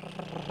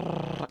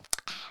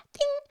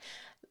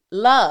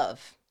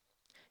 Love,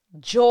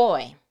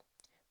 joy,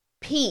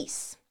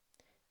 peace,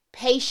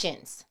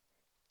 patience,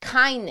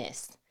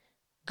 kindness,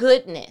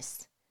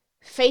 goodness,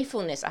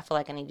 faithfulness. I feel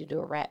like I need to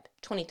do a rap.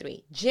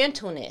 23.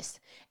 Gentleness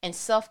and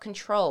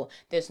self-control.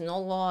 There's no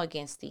law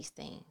against these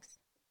things.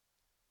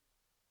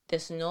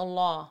 There's no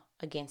law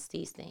against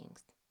these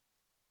things.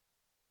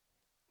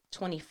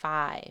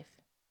 25.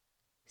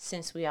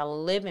 Since we are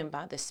living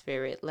by the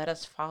Spirit, let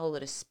us follow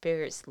the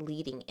Spirit's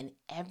leading in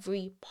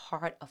every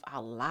part of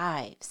our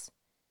lives.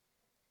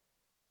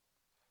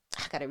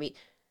 I got to read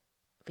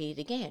it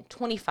again.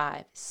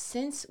 25.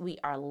 Since we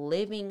are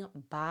living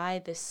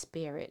by the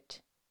Spirit,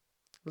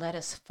 let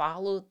us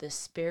follow the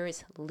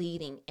Spirit's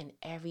leading in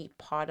every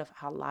part of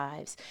our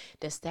lives.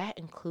 Does that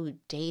include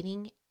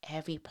dating?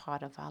 Every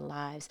part of our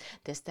lives.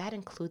 Does that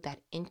include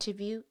that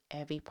interview?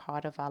 Every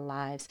part of our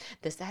lives.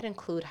 Does that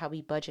include how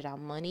we budget our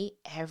money?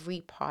 Every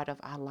part of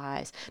our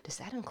lives. Does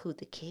that include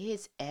the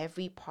kids?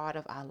 Every part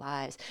of our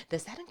lives.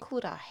 Does that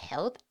include our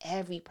health?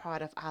 Every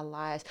part of our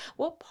lives.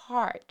 What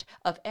part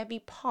of every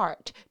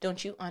part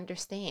don't you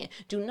understand?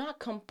 Do not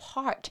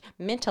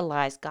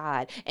compartmentalize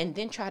God and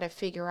then try to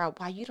figure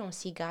out why you don't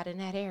see God in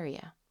that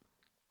area.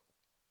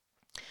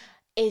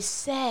 It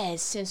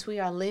says, since we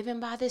are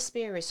living by the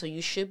Spirit, so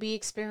you should be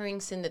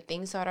experiencing the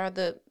things that are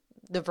the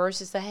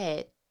verses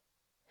ahead.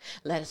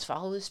 Let us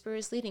follow the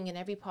Spirit's leading in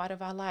every part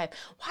of our life.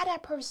 Why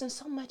that person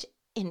so much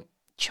in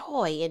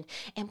joy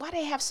and why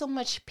they have so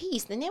much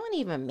peace? Then they don't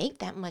even make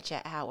that much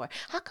an hour.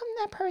 How come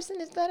that person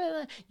is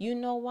da? You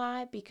know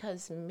why?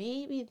 Because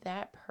maybe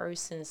that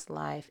person's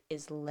life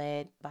is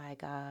led by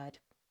God.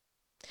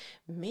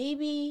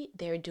 Maybe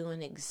they're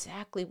doing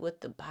exactly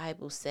what the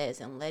Bible says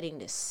and letting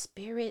the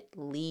Spirit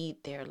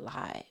lead their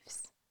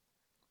lives.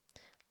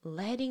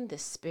 Letting the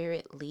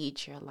Spirit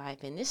lead your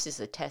life. And this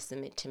is a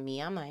testament to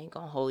me. I'm not even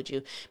going to hold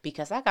you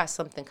because I got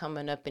something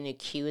coming up in the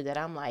queue that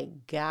I'm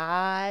like,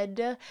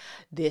 God,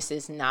 this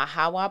is not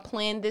how I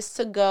planned this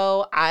to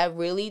go. I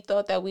really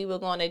thought that we were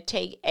going to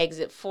take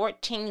exit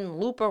 14,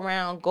 loop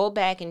around, go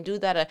back and do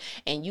that.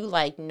 And you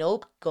like,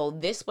 nope, go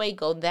this way,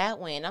 go that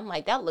way. And I'm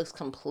like, that looks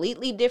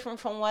completely different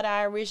from what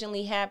I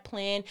originally had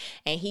planned.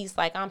 And he's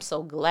like, I'm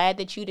so glad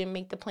that you didn't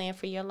make the plan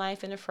for your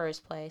life in the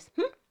first place.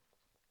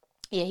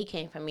 Yeah, he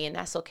came for me, and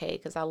that's okay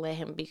because I let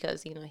him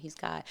because, he's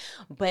God.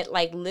 But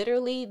like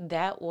literally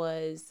that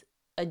was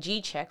a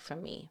G check for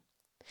me.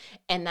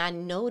 And I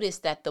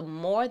noticed that the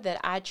more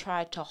that I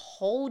tried to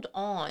hold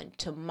on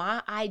to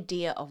my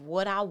idea of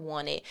what I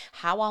wanted,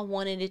 how I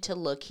wanted it to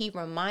look, he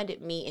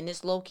reminded me, and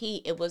it's low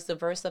key, it was the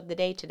verse of the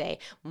day today,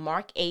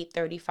 Mark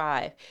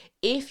 8:35.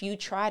 If you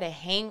try to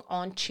hang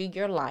on to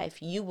your life,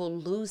 you will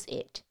lose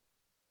it.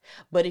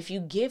 But if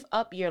you give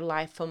up your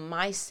life for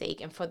my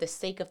sake and for the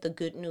sake of the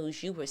good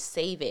news, you will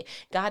save it.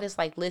 God is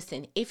like,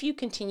 listen, if you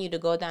continue to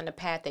go down the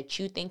path that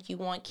you think you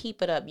want,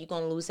 keep it up. You're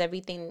going to lose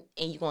everything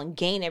and you're going to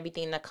gain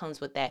everything that comes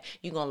with that.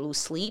 You're going to lose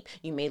sleep.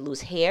 You may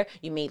lose hair.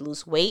 You may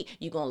lose weight.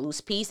 You're going to lose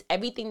peace.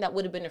 Everything that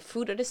would have been a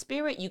fruit of the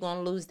Spirit, you're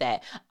going to lose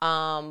that.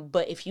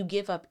 But if you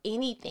give up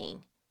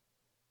anything,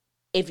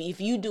 if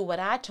you do what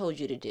I told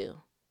you to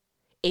do,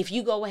 if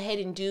you go ahead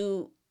and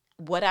do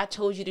what I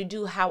told you to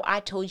do, how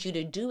I told you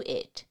to do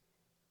it,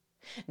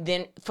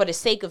 then for the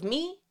sake of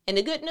me and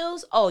the good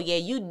news, oh yeah,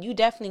 you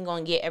definitely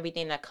gonna get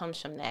everything that comes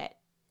from that.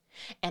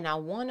 And I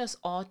want us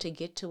all to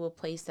get to a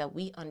place that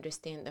we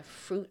understand the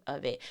fruit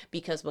of it,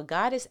 because what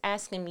God is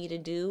asking me to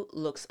do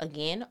looks,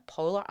 again,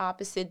 polar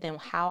opposite than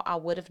how I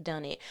would have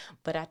done it.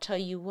 But I tell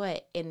you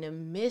what, in the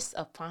midst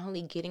of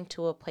finally getting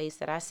to a place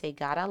that I say,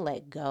 God, I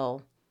let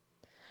go.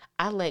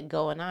 I let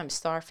go and I'm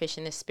starfish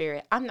in the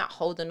Spirit. I'm not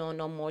holding on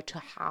no more to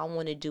how I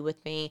want to do a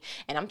thing.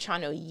 And I'm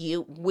trying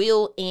to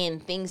will in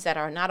things that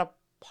are not a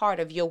part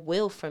of your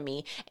will for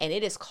me. And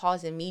it is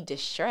causing me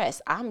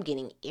distress. I'm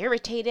getting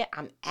irritated.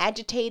 I'm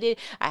agitated.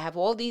 I have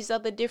all these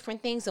other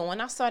different things. And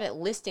when I started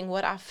listing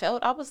what I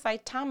felt, I was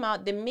like, time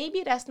out. Then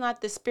maybe that's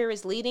not the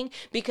Spirit's leading,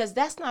 because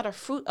that's not a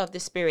fruit of the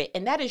Spirit.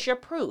 And that is your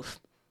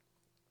proof.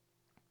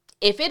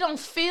 If it don't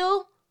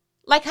feel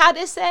like how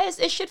this says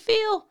it should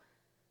feel,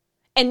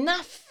 and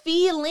not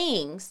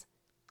feelings,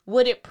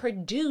 what it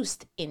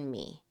produced in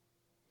me.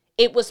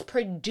 It was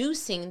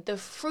producing the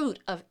fruit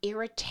of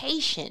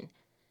irritation.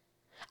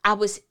 I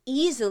was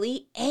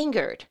easily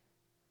angered.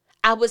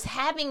 I was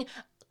having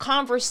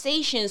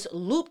conversations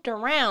looped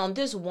around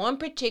this one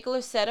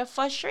particular set of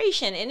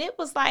frustration. And it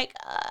was like,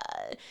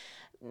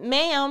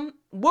 ma'am,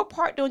 what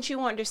part don't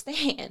you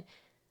understand?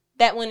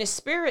 That when the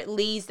Spirit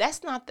leads,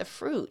 that's not the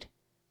fruit.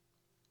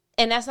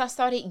 And as I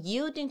started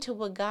yielding to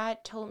what God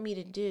told me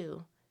to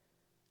do,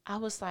 I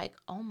was like,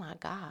 oh my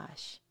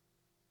gosh,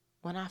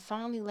 when I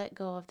finally let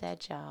go of that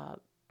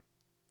job,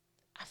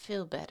 I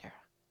feel better.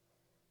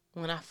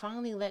 When I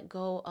finally let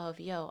go of,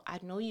 I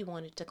know you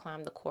wanted to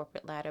climb the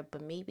corporate ladder,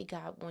 but maybe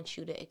God wants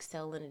you to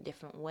excel in a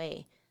different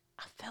way.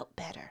 I felt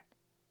better.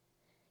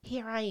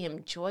 Here I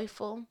am,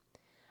 joyful.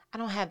 I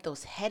don't have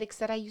those headaches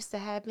that I used to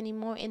have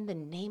anymore in the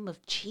name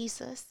of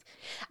Jesus.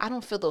 I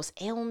don't feel those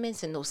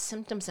ailments and those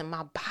symptoms in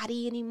my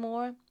body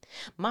anymore.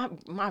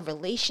 My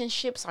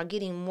relationships are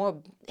getting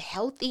more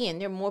healthy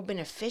and they're more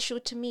beneficial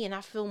to me, and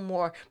I feel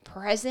more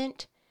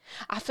present.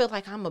 I feel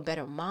like I'm a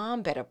better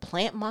mom, better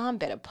plant mom,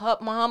 better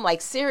pup mom.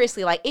 Like,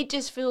 seriously, like, it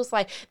just feels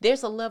like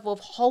there's a level of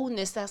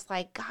wholeness that's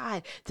like,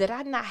 God, did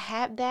I not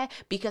have that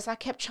because I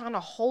kept trying to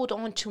hold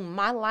on to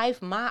my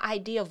life, my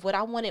idea of what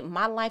I wanted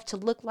my life to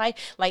look like?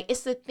 Like,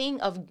 it's the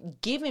thing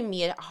of giving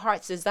me a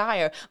heart's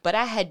desire, but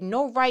I had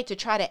no right to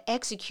try to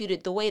execute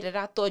it the way that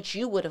I thought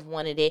you would have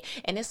wanted it.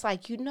 And it's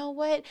like, you know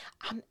what?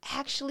 I'm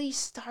actually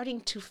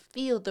starting to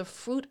feel the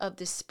fruit of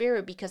the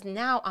Spirit, because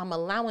now I'm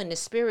allowing the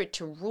Spirit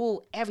to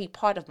rule every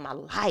part of my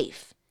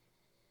life.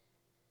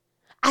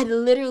 I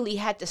literally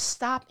had to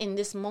stop in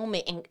this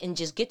moment and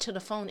just get to the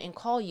phone and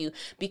call you,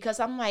 because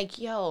I'm like,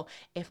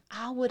 if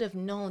I would have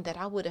known that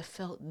I would have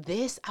felt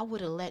this, I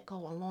would have let go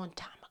a long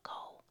time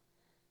ago.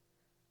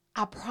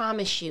 I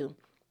promise you,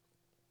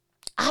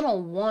 I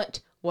don't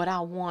want what I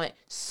want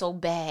so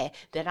bad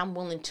that I'm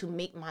willing to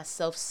make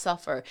myself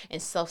suffer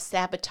and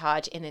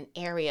self-sabotage in an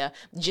area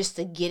just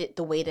to get it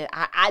the way that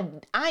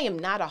I am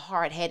not a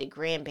hard-headed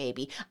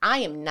grandbaby. I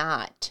am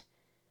not.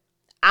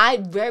 I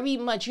very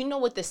much, you know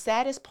what the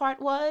saddest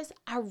part was?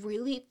 I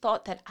really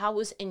thought that I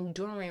was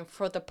enduring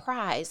for the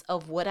prize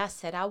of what I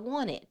said I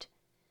wanted.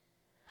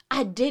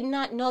 I did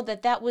not know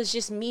that that was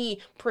just me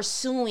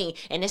pursuing,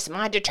 and it's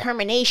my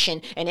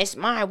determination, and it's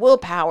my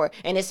willpower,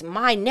 and it's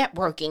my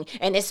networking,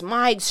 and it's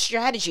my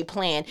strategy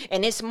plan,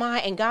 and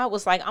and God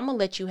was like, I'm going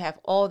to let you have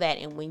all that.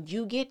 And when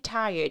you get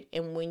tired,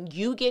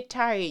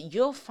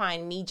 you'll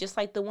find me just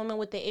like the woman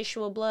with the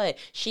issue of blood.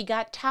 She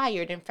got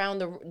tired and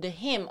found the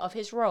hem of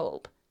his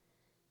robe.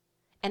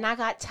 And I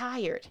got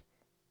tired.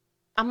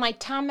 I'm like,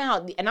 time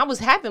out. And I was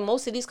having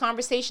most of these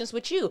conversations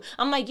with you.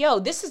 I'm like,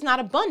 this is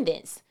not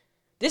abundance.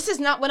 This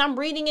is not what I'm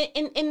reading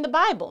in the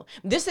Bible.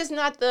 This is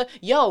not the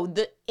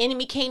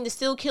enemy came to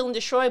steal, kill, and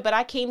destroy, but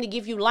I came to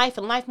give you life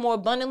and life more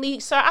abundantly.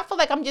 Sir, I feel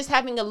like I'm just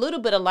having a little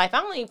bit of life. I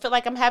don't even feel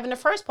like I'm having the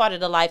first part of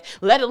the life,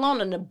 let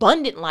alone an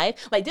abundant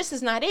life. Like, this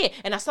is not it.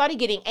 And I started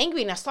getting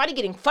angry, and I started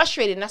getting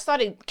frustrated, and I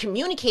started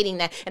communicating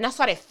that, and I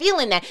started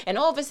feeling that. And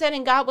all of a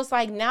sudden, God was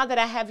like, now that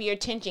I have your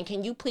attention,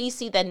 can you please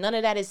see that none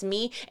of that is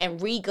me, and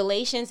read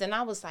Galatians? And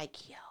I was like,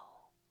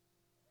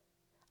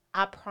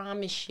 I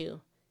promise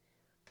you,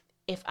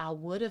 if I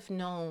would have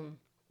known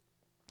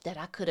that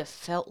I could have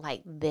felt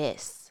like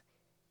this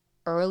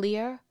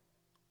earlier,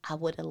 I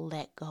would have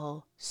let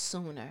go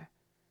sooner.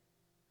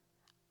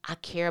 I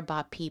care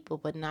about people,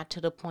 but not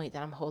to the point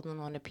that I'm holding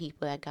on to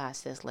people that God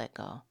says let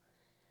go.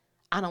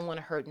 I don't want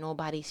to hurt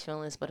nobody's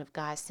feelings, but if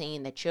God's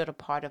saying that you're the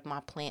part of my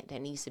plant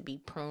that needs to be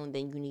pruned,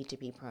 then you need to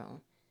be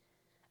pruned.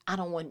 I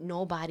don't want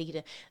nobody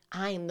to,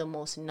 I am the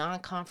most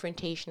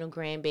non-confrontational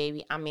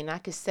grandbaby. I mean, I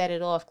could set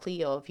it off,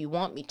 Cleo, if you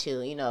want me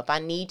to. If I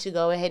need to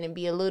go ahead and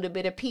be a little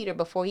bit of Peter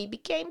before he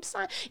became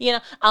son,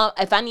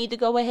 if I need to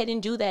go ahead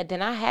and do that,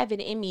 then I have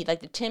it in me. Like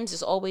the Tim's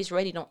is always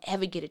ready. Don't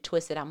ever get it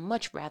twisted. I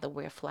much rather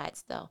wear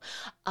flats though.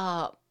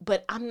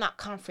 But I'm not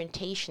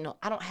confrontational.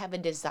 I don't have a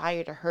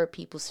desire to hurt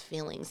people's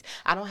feelings.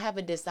 I don't have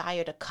a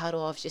desire to cut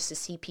off just to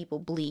see people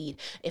bleed.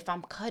 If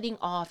I'm cutting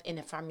off and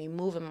if I'm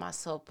removing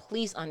myself,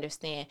 please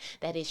understand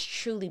that it's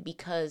truly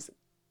because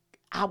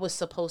I was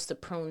supposed to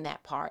prune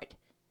that part.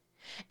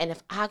 And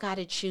if I got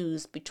to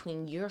choose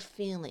between your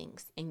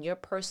feelings and your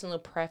personal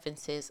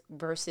preferences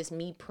versus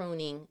me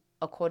pruning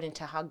according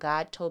to how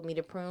God told me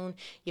to prune,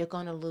 you're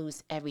going to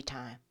lose every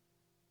time.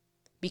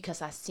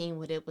 Because I seen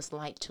what it was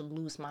like to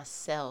lose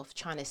myself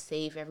trying to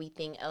save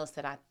everything else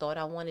that I thought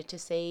I wanted to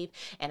save,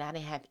 and I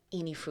didn't have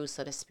any fruits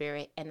of the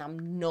Spirit, and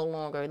I'm no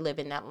longer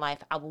living that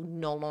life. I will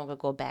no longer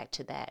go back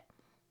to that.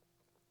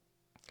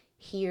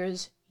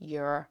 Here's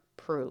your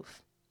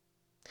proof.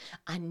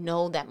 I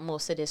know that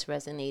most of this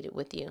resonated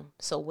with you.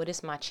 So what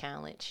is my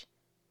challenge?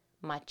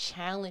 My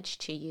challenge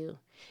to you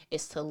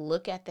is to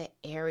look at the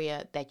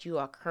area that you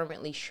are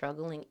currently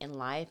struggling in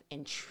life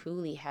and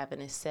truly have an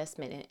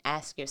assessment and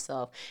ask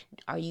yourself,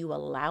 are you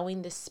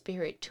allowing the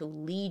Spirit to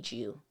lead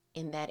you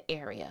in that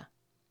area?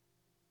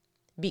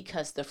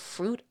 Because the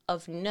fruit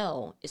of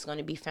no is going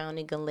to be found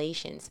in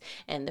Galatians,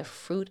 and the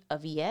fruit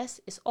of yes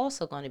is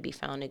also going to be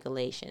found in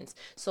Galatians.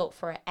 So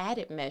for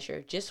added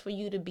measure, just for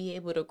you to be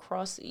able to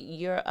cross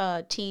your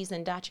T's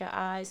and dot your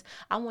I's,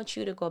 I want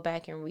you to go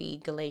back and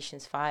read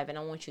Galatians 5, and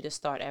I want you to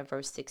start at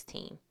verse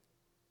 16.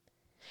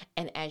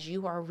 And as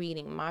you are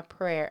reading, my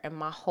prayer and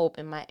my hope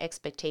and my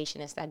expectation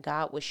is that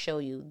God will show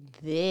you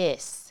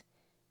this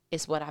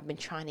is what I've been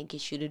trying to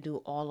get you to do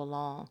all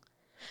along.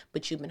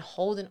 But you've been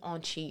holding on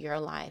to your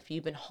life.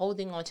 You've been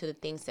holding on to the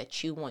things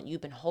that you want.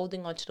 You've been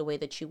holding on to the way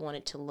that you want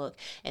it to look.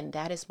 And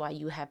that is why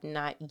you have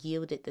not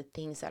yielded the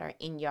things that are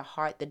in your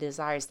heart, the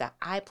desires that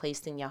I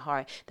placed in your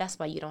heart. That's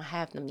why you don't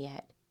have them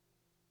yet.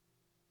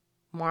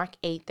 Mark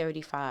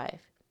 8:35.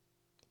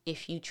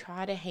 If you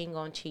try to hang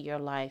on to your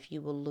life,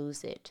 you will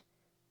lose it.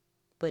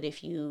 But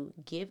if you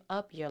give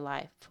up your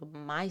life for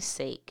my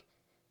sake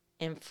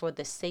and for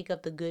the sake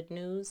of the good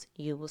news,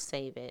 you will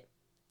save it.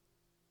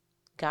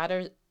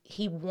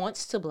 He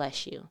wants to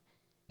bless you.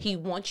 He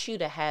wants you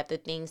to have the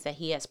things that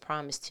he has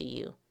promised to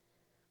you.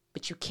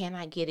 But you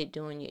cannot get it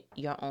doing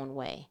your own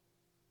way.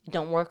 It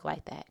don't work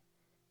like that.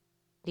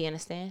 Do you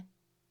understand?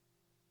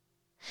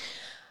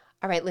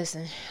 All right,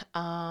 listen.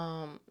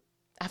 I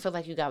feel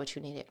like you got what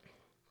you needed.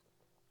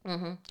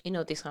 You know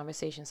what these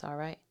conversations are,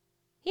 right?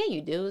 Yeah,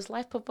 you do. It's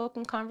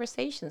life-provoking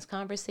conversations.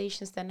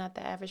 Conversations that not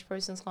the average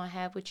person's going to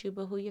have with you,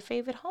 but who your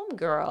favorite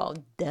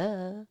homegirl.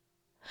 Duh.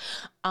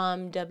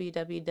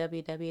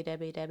 www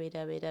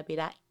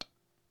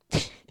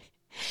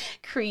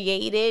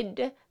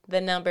created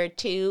the number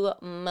 2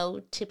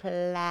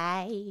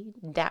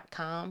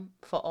 multiply.com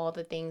for all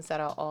the things that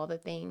are all the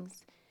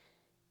things.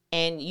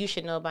 And you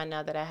should know by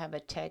now that I have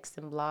a text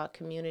and blog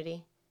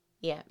community.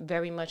 Yeah,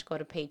 very much go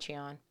to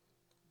Patreon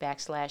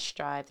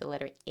 /strive, the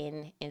letter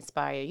N,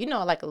 inspire. You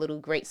know, like a little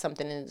great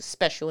something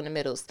special in the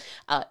middles.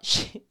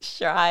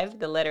 Strive,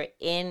 the letter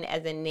N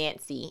as in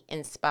Nancy,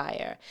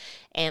 inspire.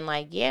 And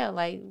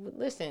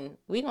listen,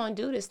 we going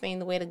to do this thing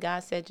the way that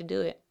God said to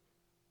do it.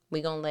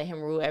 We're going to let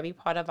him rule every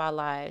part of our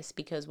lives,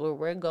 because where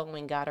we're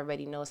going, God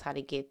already knows how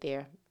to get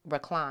there.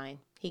 Recline.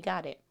 He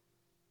got it.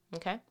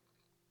 Okay?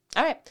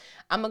 All right.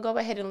 I'm going to go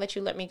ahead and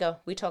let me go.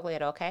 We talk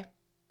later, okay?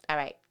 All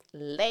right.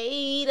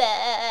 Later.